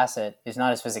best asset is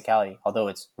not his physicality, although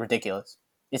it's ridiculous.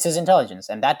 It's his intelligence,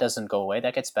 and that doesn't go away.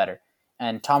 That gets better.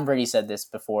 And Tom Brady said this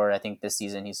before, I think this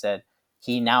season. He said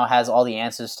he now has all the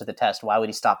answers to the test. Why would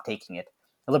he stop taking it?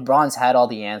 LeBron's had all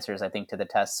the answers, I think, to the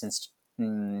test since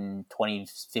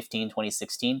 2015,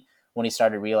 2016, when he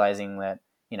started realizing that,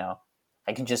 you know,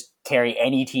 I can just carry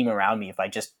any team around me if I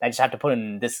just have to put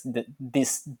in this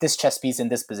chess piece in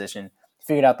this position.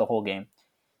 Figured out the whole game.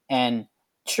 And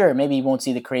sure, maybe you won't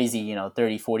see the crazy,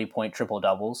 30, 40-point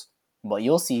triple-doubles, but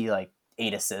you'll see like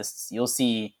 8 assists. You'll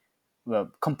see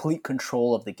complete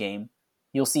control of the game.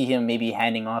 You'll see him maybe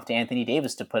handing off to Anthony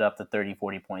Davis to put up the 30,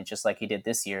 40 points, just like he did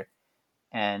this year,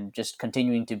 and just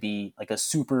continuing to be like a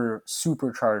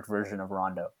supercharged version of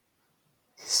Rondo.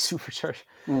 Supercharged.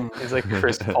 He's like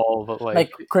Chris Paul, but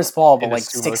like Chris Paul, but like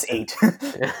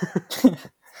 6'8".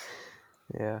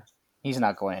 Yeah. He's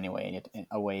not going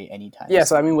away anytime. Yeah,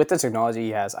 so I mean, with the technology he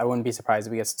has, I wouldn't be surprised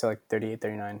if he gets to like 38,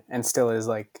 39, and still is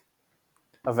like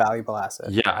a valuable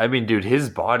asset. Yeah, I mean, dude, his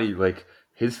body, like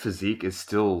his physique is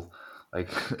still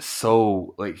like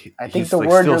so like. I think the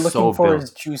word you're looking for is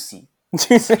juicy.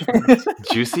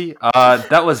 Juicy?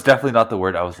 That was definitely not the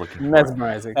word I was looking for.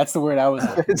 Mesmerizing. That's the word I was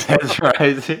looking for.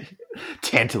 Mesmerizing.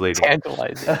 Tantalating.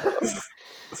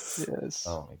 Yes.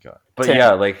 Oh my god. But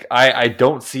yeah, like I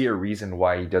don't see a reason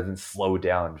why he doesn't slow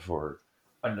down for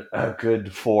a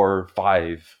good 4,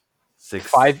 5,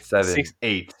 6, 7,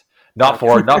 8. Not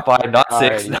 4, not 5, not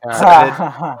 6, not 7.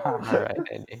 All right,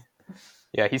 Andy.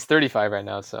 Yeah, he's 35 right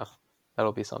now, so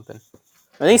that'll be something.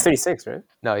 I think he's 36, right?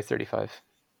 No, he's 35.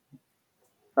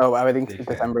 Oh, I think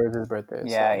December is his birthday.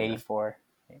 Yeah, 84.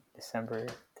 December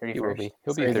 31st.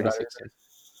 He'll be 36 soon.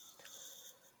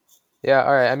 Yeah,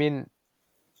 all right. I mean,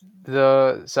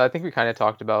 so I think we kind of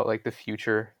talked about like the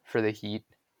future for the Heat.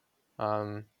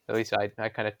 At least I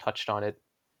kind of touched on it.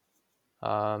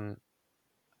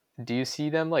 Do you see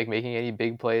them like making any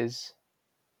big plays?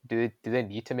 Do they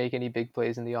need to make any big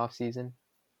plays in the offseason?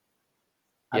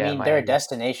 I mean, they're a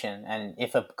destination, and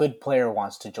if a good player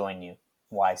wants to join you,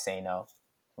 why say no?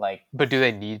 But do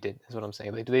they need it? Is what I'm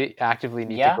saying. Like, do they actively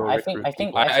need to go recruit?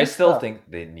 I still think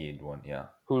they need one. Yeah.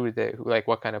 Who would they? Like,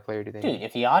 what kind of player do they need? Dude,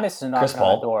 if Giannis is knocking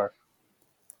on the door,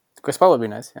 Chris Paul would be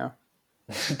nice. Yeah.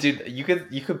 Dude, you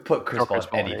could put Chris Paul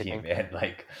on any team, man.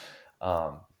 Like,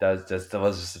 that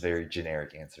was just a very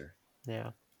generic answer.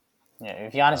 Yeah. Yeah.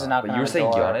 If Giannis is knocking on the door, you were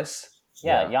saying Giannis?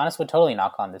 Yeah, Giannis would totally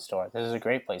knock on this door. This is a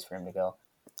great place for him to go.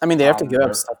 I mean, they have to give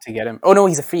up stuff to get him. Oh no,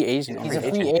 he's a free agent. He's a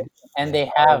free agent, and they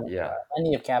have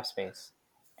plenty of cap space.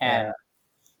 And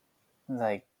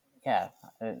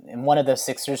and one of the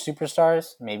Sixers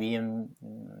superstars, maybe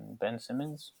Ben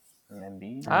Simmons,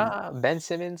 Embiid. Ben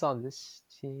Simmons on this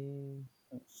team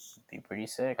would be pretty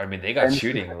sick. I mean, they got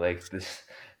shooting like this.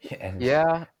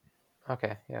 Yeah.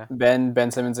 Okay. Yeah.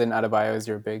 Ben Simmons and Adebayo is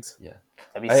your bigs. Yeah.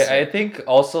 I think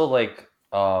also like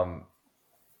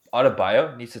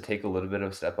Adebayo needs to take a little bit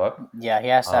of a step up. Yeah, he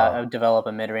has to develop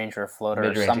a mid-range or a floater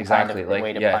or some kind of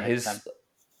way to punish them.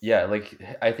 Yeah, like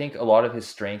I think a lot of his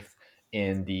strength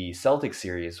in the Celtics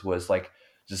series was like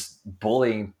just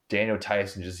bullying Daniel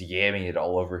Tice and just yamming it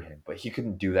all over him. But he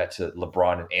couldn't do that to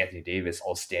LeBron and Anthony Davis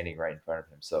all standing right in front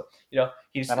of him. So, I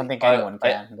don't think anyone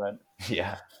can, but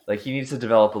yeah, like he needs to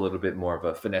develop a little bit more of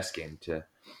a finesse game to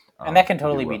and that can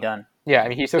totally be done. Yeah, I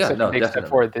mean, he took such a big step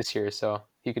forward this year, so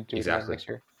he could do it next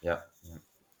year. Yeah.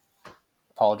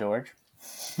 Paul George.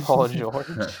 I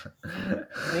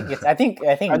think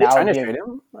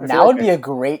now would be a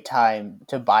great time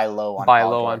to buy low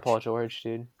on Paul George,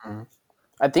 dude. Mm-hmm.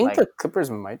 I think the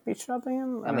Clippers might be shopping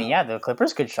him. I mean, the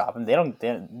Clippers could shop him.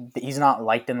 He's not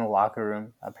liked in the locker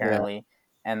room apparently,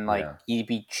 and he'd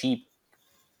be cheap.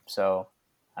 So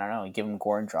I don't know. You give him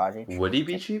Goran Dragic. Would he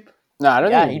be cheap? No, I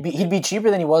don't think he'd be cheaper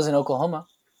than he was in Oklahoma.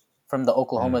 From the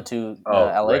Oklahoma to the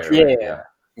LA right, trade. Yeah.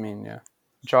 I mean, yeah.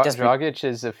 Dragic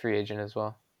is a free agent as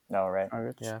well. No, right.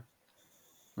 Yeah.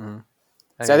 Mm-hmm.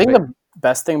 So I think the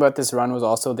best thing about this run was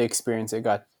also the experience it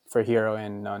got for Hero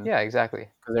and Nunn. Yeah, exactly.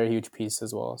 Because they're a huge piece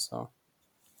as well. So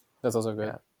that's also good.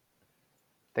 Yeah.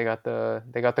 They got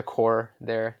the core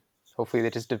there. Hopefully they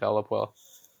just develop well.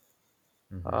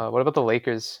 Mm-hmm. What about the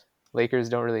Lakers? Lakers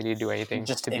don't really need to do anything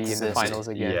just to be in the finals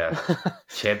again. Yeah.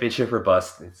 Championship or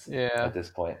bust. At this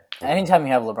point. Anytime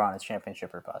you have LeBron, it's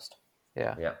championship or bust.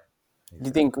 Yeah. Yeah. Do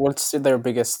you think what's their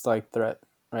biggest threat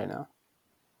right now?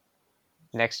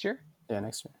 Next year? Yeah,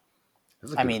 next year.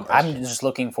 I mean, question. I'm just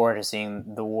looking forward to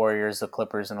seeing the Warriors, the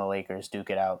Clippers, and the Lakers duke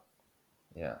it out.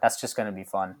 Yeah. That's just going to be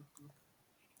fun.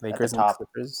 Lakers and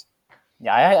Clippers.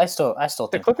 Yeah, I still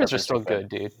think the Clippers are still good,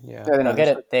 dude. Yeah.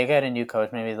 They get a new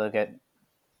coach. Maybe they'll get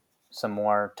some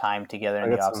more time together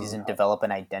in the offseason, develop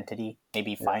an identity,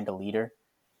 maybe find a leader.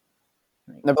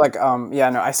 No, but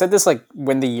I said this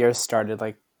when the year started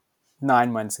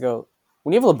 9 months ago.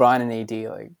 When you have LeBron and AD,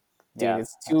 dude,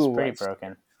 it's pretty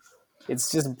broken.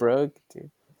 It's just broke, dude.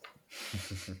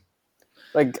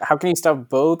 How can you stop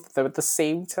both at the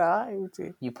same time?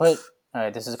 Dude? You put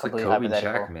this is completely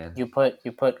hypothetical. Jack, man. You put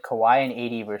Kawhi and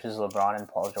AD versus LeBron and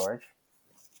Paul George.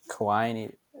 Kawhi and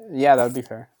AD. Yeah, that would be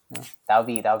fair. Yeah. That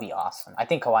would be awesome. I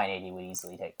think Kawhi and AD would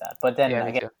easily take that. But then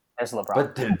again, there's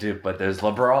LeBron. But there's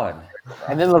LeBron.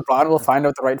 And then LeBron will find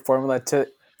out the right formula to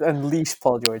unleash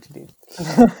Paul George, dude.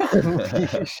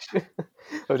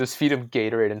 He'll just feed him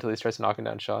Gatorade until he starts knocking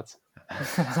down shots.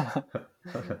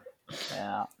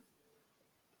 Yeah.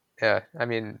 Yeah, I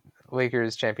mean,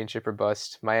 Lakers championship or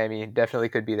bust. Miami definitely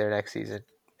could be there next season.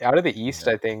 Out of the East,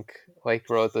 I think, like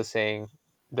Roth was saying,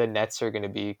 the Nets are going to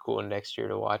be cool next year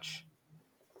to watch.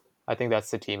 I think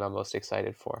that's the team I'm most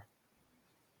excited for.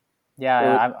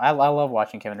 Yeah, I love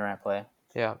watching Kevin Durant play.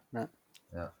 Yeah.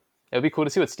 It would be cool to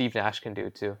see what Steve Nash can do,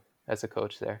 too, as a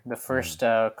coach there. The first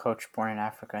coach born in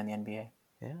Africa in the NBA.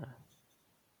 Yeah.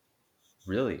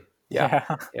 Really?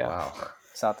 Yeah. Wow.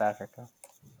 South Africa.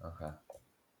 Okay.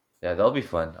 Yeah, that'll be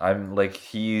fun. I'm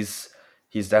he's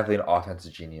definitely an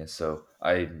offensive genius, so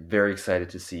I'm very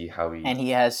excited to see how he... And he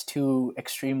has two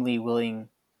extremely willing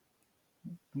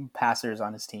passers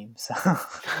on his team, so...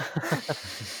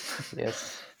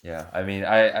 Yes. Yeah, I mean,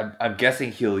 I'm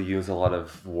guessing he'll use a lot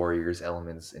of Warriors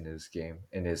elements in his game,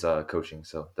 in his coaching,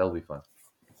 so that'll be fun.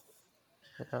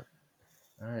 Yeah.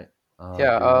 All right.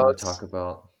 Let's talk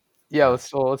about... Yeah,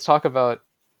 let's talk about,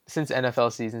 since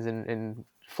NFL season's in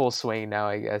full swing now,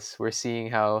 I guess, we're seeing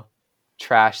how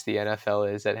trash the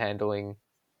NFL is at handling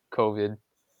COVID.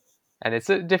 And it's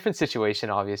a different situation,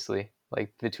 obviously,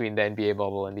 between the NBA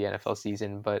bubble and the NFL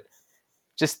season, but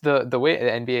just the way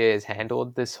the NBA has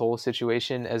handled this whole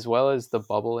situation, as well as the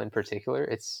bubble in particular,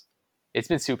 it's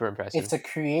been super impressive. It's a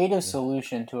creative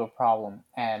solution to a problem,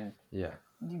 and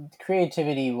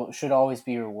creativity should always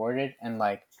be rewarded. And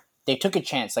they took a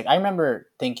chance. I remember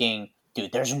thinking,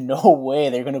 dude, there's no way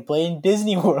they're gonna play in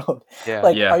Disney World.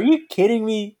 Yeah. Are you kidding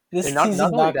me? This season's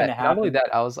not gonna happen. Not only that,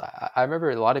 I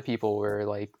remember a lot of people were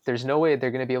like, "There's no way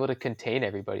they're gonna be able to contain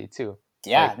everybody too."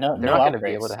 Yeah, they're not gonna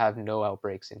be able to have no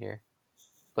outbreaks in here.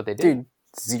 But they did. Dude,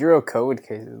 0 COVID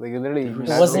cases. Literally,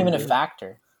 it wasn't even a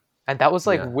factor. And that was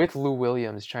with Lou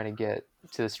Williams trying to get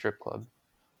to the strip club.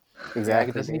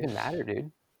 Exactly. It doesn't even matter,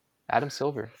 dude. Adam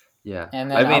Silver. Yeah. And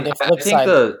then on the flip side,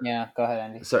 go ahead,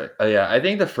 Andy. Sorry. I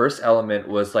think the first element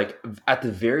was at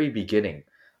the very beginning,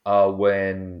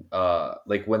 when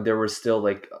there was still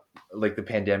the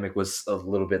pandemic was a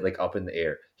little bit up in the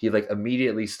air. He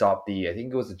immediately stopped I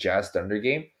think it was the Jazz Thunder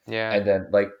game. Yeah. And then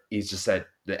he just said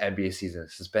the NBA season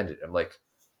is suspended. I'm like,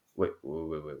 wait,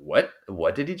 what?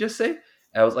 What did he just say?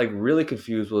 And I was really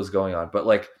confused what was going on. But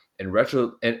in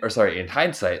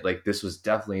hindsight, this was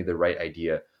definitely the right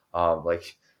idea. I'm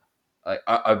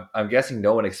guessing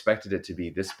no one expected it to be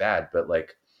this bad, but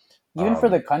even for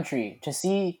the country to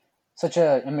see such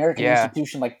an American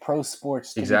institution like pro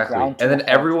sports exactly, and then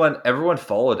everyone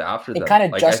followed after them. It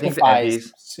kind of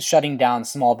justifies shutting down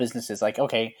small businesses.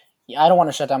 Okay, I don't want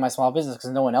to shut down my small business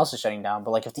because no one else is shutting down.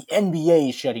 But if the NBA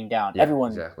is shutting down,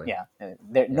 everyone,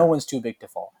 no one's too big to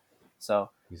fall.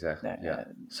 So exactly,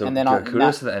 So and then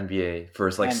kudos to the NBA for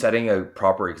setting a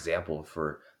proper example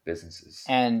for businesses.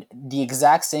 And the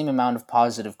exact same amount of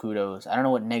positive kudos. I don't know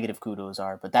what negative kudos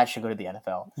are, but that should go to the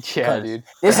NFL. Yeah, dude.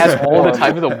 This has all the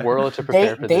time in the world to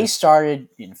prepare for this. They started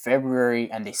in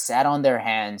February and they sat on their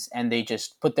hands and they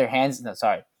just put their hands... No,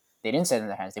 sorry. They didn't sit in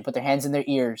their hands. They put their hands in their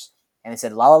ears and they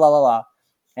said la la la la la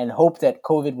and hoped that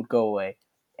COVID would go away.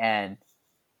 And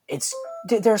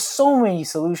there's so many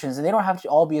solutions, and they don't have to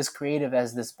all be as creative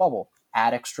as this bubble.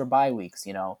 Add extra bye weeks,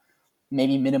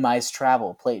 maybe minimize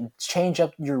travel, change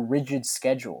up your rigid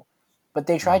schedule. But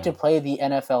they tried to play the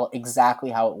NFL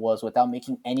exactly how it was without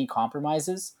making any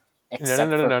compromises.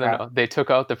 No. They took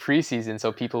out the preseason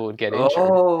so people would get injured.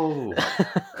 Oh.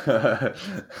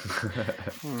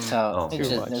 So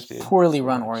it's a poorly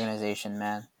run organization,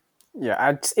 man.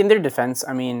 Yeah, in their defense,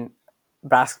 I mean,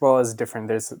 basketball is different.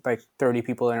 There's like 30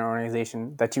 people in an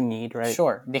organization that you need, right?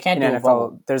 Sure, they can't in do NFL. A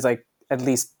bubble. There's like at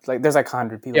least there's like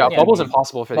 100 people. Yeah, bubble's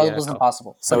impossible for the NFL. Bubble's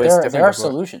impossible. So there are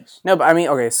solutions. No, but I mean,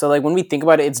 okay, so like when we think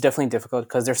about it, it's definitely difficult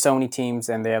because there's so many teams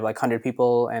and they have like 100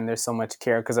 people and there's so much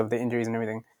care because of the injuries and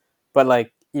everything. But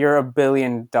like you're a $1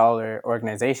 billion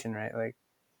organization, right? Like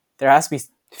there has to be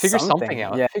figure something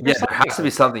out. Yeah, there has to be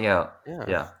something out.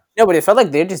 Yeah. No, but it felt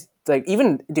like they're just like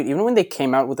even when they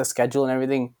came out with a schedule and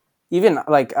everything, even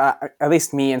like at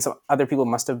least me and some other people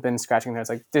must have been scratching their heads.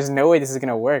 Like, there's no way this is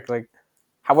gonna work. Like,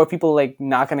 how are people like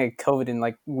not gonna get COVID in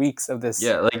like weeks of this?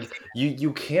 Yeah, like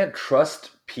you can't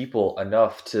trust people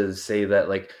enough to say that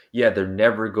like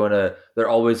they're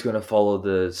always gonna follow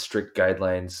the strict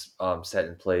guidelines set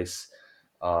in place.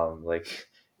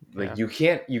 You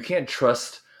can't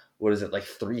trust what is it like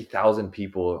 3,000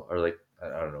 people or like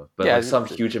I don't know, but like some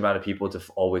huge amount of people to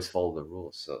always follow the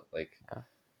rules. So like,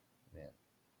 man,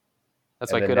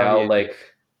 that's like good now on like,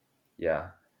 yeah,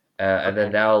 and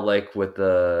then now like with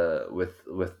so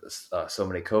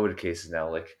many COVID cases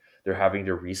now, like they're having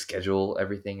to reschedule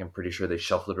everything. I'm pretty sure they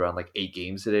shuffled around like 8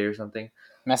 games today or something.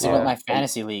 Messing with my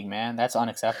fantasy league, man, that's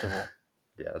unacceptable.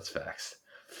 Yeah, that's facts.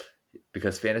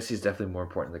 Because fantasy is definitely more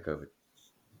important than COVID.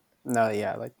 No,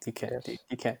 yeah, like you can't.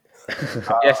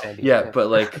 Yes, Andy. Yeah,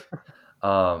 but like,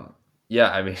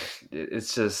 yeah, I mean,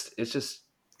 it's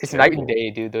night and day,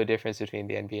 dude. The difference between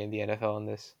the NBA and the NFL in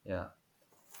this. Yeah.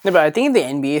 No, but I think in the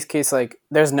NBA's case, like,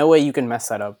 there's no way you can mess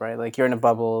that up, right? Like, you're in a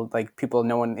bubble, like,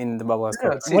 no one in the bubble has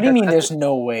COVID. What do you mean? There's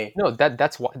no way? No,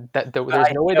 there's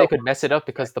no way they could mess it up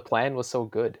because the plan was so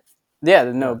good.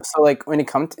 Yeah, no. So like when it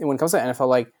comes to NFL,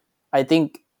 like I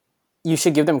think you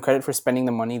should give them credit for spending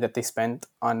the money that they spent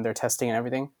on their testing and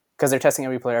everything because they're testing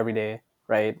every player every day,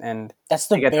 right? And that's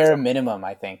the bare minimum,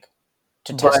 I think,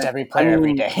 to test every player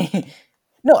every day.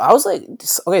 No, I was like,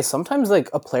 okay, sometimes like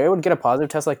a player would get a positive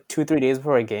test like 2-3 days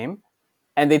before a game,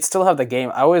 and they'd still have the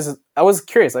game. I was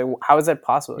curious, like, how is that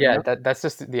possible? Yeah, that's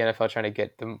just the NFL trying to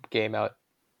get the game out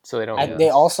so they don't. I think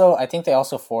they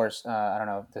also forced. I don't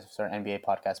know if this is an NBA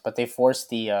podcast, but they forced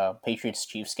the Patriots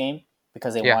Chiefs game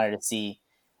because they wanted to see.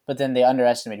 But then they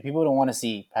underestimated. People don't want to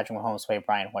see Patrick Mahomes play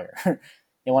Brian Hoyer.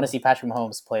 They want to see Patrick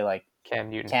Mahomes play like Cam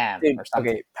Newton. Or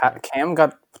something. Okay, Cam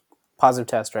got positive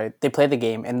test, right? They played the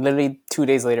game, and literally 2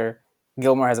 days later,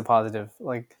 Gilmore has a positive.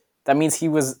 Like, that means he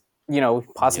was,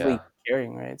 possibly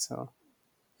carrying, right? So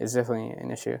it's definitely an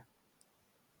issue.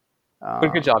 But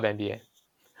good job, NBA.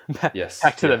 Yes.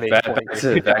 Back to the main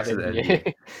point. Back to the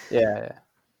NBA. Yeah.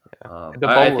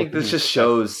 I think this just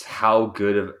shows how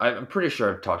good of. I'm pretty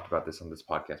sure I've talked about this on this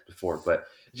podcast before, but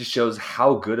it just shows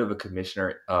how good of a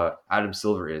commissioner Adam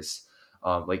Silver is.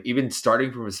 Like even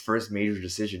starting from his first major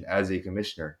decision as a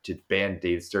commissioner to ban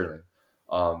David Sterling,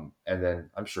 and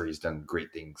then I'm sure he's done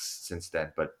great things since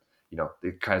then. But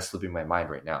they're kind of slipping my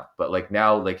mind right now. But like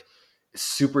now, like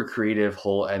super creative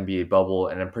whole NBA bubble,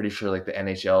 and I'm pretty sure like the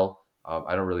NHL.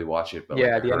 I don't really watch it, but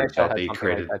yeah, like, the NHL they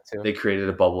created like that too. They created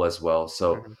a bubble as well.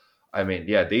 So I mean,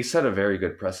 yeah, they set a very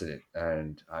good precedent,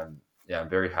 and I'm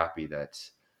very happy that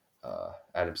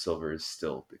Adam Silver is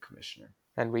still the commissioner.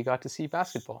 And we got to see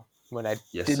basketball when I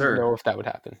didn't know if that would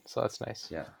happen, so that's nice.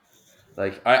 Yeah,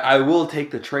 like I will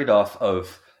take the trade-off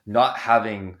of not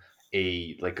having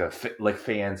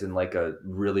fans in like a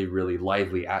really really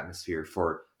lively atmosphere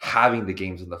for having the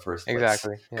games in the first place.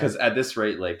 Exactly, because at this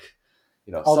rate, like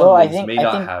although some leagues may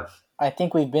not have. I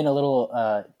think we've been a little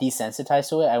desensitized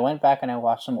to it. I went back and I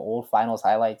watched some old finals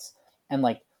highlights, and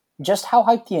like just how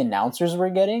hyped the announcers were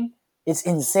getting, it's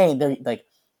insane. They're like,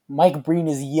 Mike Breen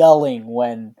is yelling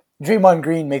when Draymond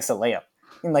Green makes a layup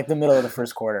in like the middle of the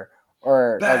first quarter,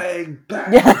 or bang,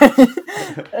 bang.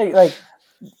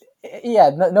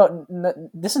 No,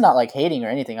 this is not like hating or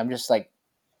anything. I'm just like,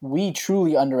 we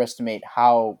truly underestimate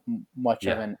how much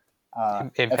of an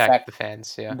impact effect the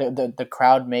fans, the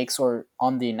crowd makes, or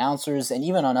on the announcers, and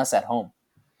even on us at home.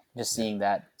 Just seeing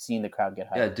the crowd get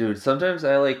hyped. Yeah, dude. Sometimes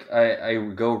I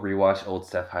go rewatch old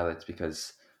Steph highlights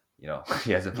because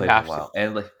he hasn't played in a while,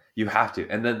 and like you have to.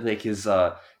 And then like his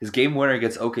game winner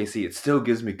against OKC, it still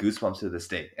gives me goosebumps to this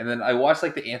day. And then I watched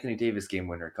like the Anthony Davis game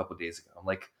winner a couple of days ago. I'm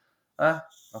like,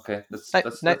 Okay,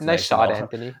 that's nice shot,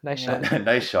 Anthony. Nice shot.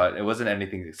 Nice shot. It wasn't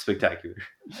anything spectacular.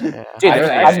 Yeah.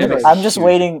 Dude, I'm just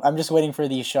waiting. I'm just waiting for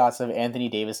these shots of Anthony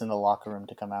Davis in the locker room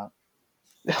to come out.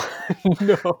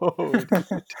 No.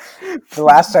 The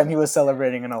last time he was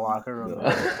celebrating in a locker room,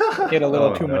 he had a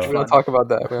little too much fun. We don't talk about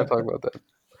that.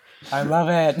 I love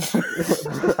it.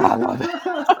 I love it.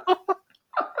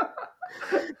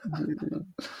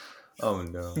 Oh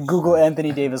no! Google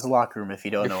Anthony Davis locker room if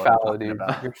you don't know what I'm talking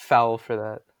about. You're foul for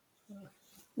that.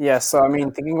 Yeah, so I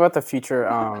mean, thinking about the future,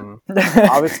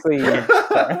 obviously,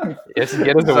 yes,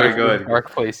 get us away from dark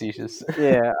places.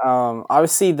 Yeah,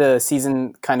 obviously the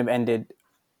season kind of ended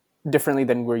differently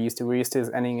than we're used to. We're used to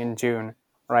ending in June,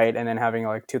 right, and then having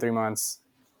like 2-3 months,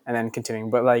 and then continuing.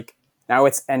 But like now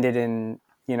it's ended in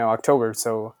October,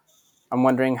 so I'm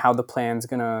wondering how the plan's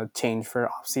gonna change for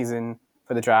off season,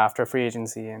 for the draft or free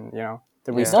agency, and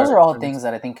the restart. Those are all things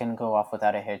that I think can go off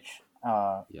without a hitch.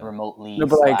 Remotely. No,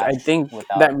 but like I think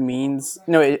that means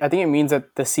I think it means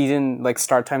that the season like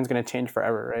start time is going to change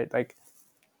forever, right? Like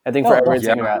I think forever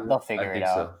they'll figure it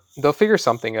out. They'll figure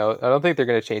something out. I don't think they're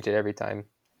going to change it every time.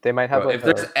 They might have. If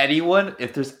there's anyone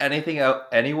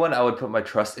I would put my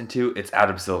trust into, it's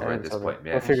Adam Silver at this point,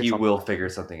 man. He will figure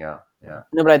something out. Yeah.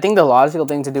 No, but I think the logical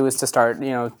thing to do is to start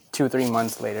 2-3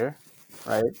 months later,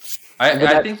 right?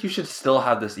 I think you should still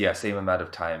have this same amount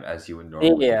of time as you would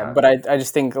normally have. But I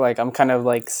just think like I'm kind of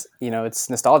like it's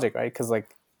nostalgic, right? Because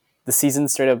like the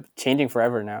season's straight up changing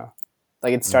forever now,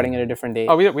 like it's starting at a different date.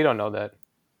 Oh, we don't know that.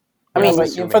 I mean,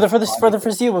 for the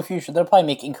foreseeable future, they'll probably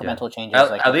make incremental changes.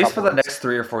 At least for the next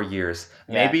 3 or 4 years.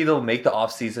 Maybe they'll make the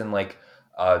off season like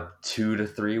 2 to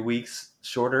 3 weeks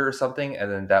shorter or something,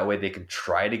 and then that way they can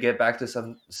try to get back to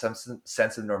some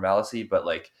sense of normalcy. But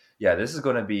like, this is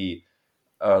going to be.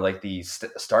 Like the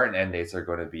start and end dates are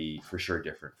going to be for sure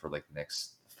different for like the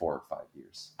next 4 or 5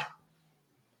 years.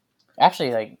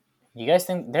 Actually, like, you guys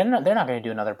think they're not going to do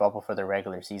another bubble for the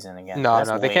regular season again?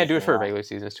 No, they can't do it for a regular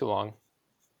season. It's too long.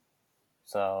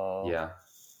 So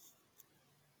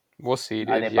we'll see. Dude.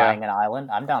 Are they buying an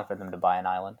island? I'm down for them to buy an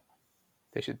island.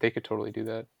 They could totally do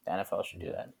that. The NFL should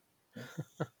do that.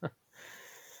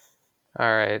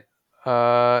 All right.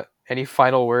 Any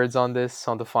final words on this,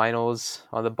 on the finals,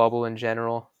 on the bubble in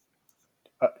general?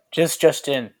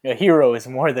 Justin, a hero is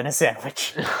more than a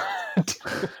sandwich.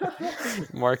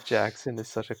 Mark Jackson is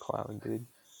such a clown, dude.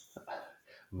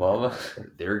 Mama,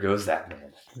 there goes that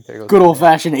man. Good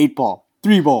old-fashioned 8-ball,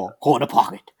 3-ball, corner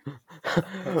pocket.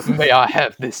 May I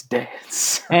have this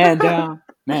dance? Hand down,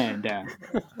 man down.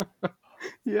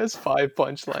 He has 5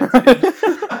 punchlines.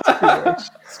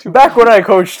 Back when I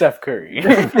coached Steph Curry.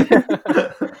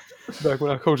 Back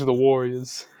when I coached the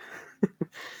Warriors.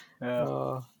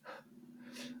 Good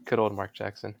old Mark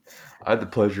Jackson. I had the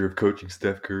pleasure of coaching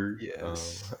Steph Curry.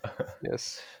 Yes.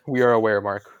 Yes. We are aware,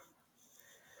 Mark.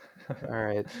 All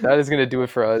right. That is going to do it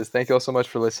for us. Thank you all so much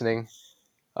for listening.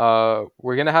 We're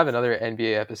going to have another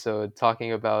NBA episode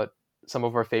talking about some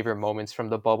of our favorite moments from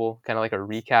the bubble, kind of like a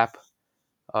recap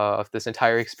of this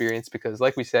entire experience, because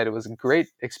like we said, it was a great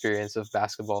experience of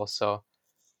basketball. So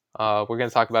we're going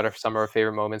to talk about some of our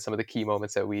favorite moments, some of the key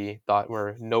moments that we thought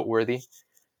were noteworthy.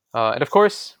 And of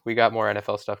course, we got more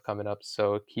NFL stuff coming up,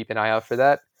 so keep an eye out for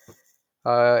that.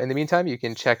 In the meantime, you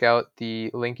can check out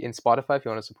the link in Spotify if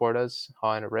you want to support us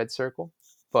on Red Circle.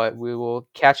 But we will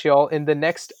catch you all in the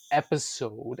next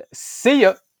episode. See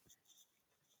ya!